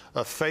being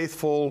a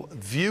faithful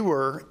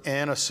viewer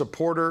and a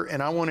supporter.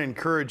 And I want to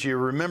encourage you,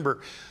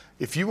 remember,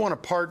 if you want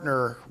to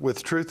partner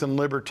with Truth and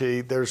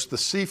Liberty, there's the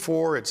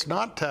C4. It's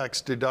not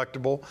tax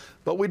deductible,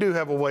 but we do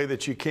have a way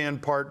that you can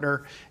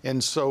partner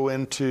and sow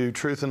into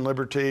Truth and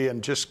Liberty,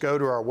 and just go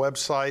to our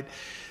website.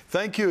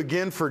 Thank you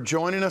again for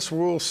joining us.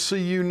 We'll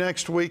see you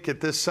next week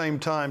at this same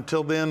time.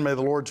 Till then, may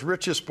the Lord's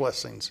richest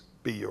blessings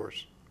be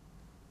yours.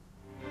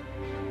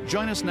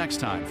 Join us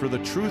next time for the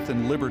Truth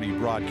and Liberty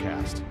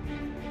broadcast.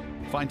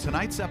 Find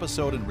tonight's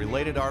episode and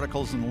related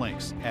articles and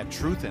links at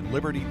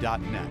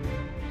truthandliberty.net.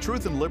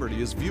 Truth and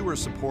Liberty is viewer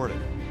supported.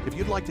 If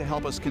you'd like to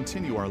help us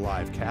continue our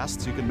live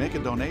casts, you can make a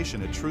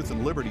donation at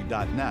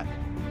truthandliberty.net.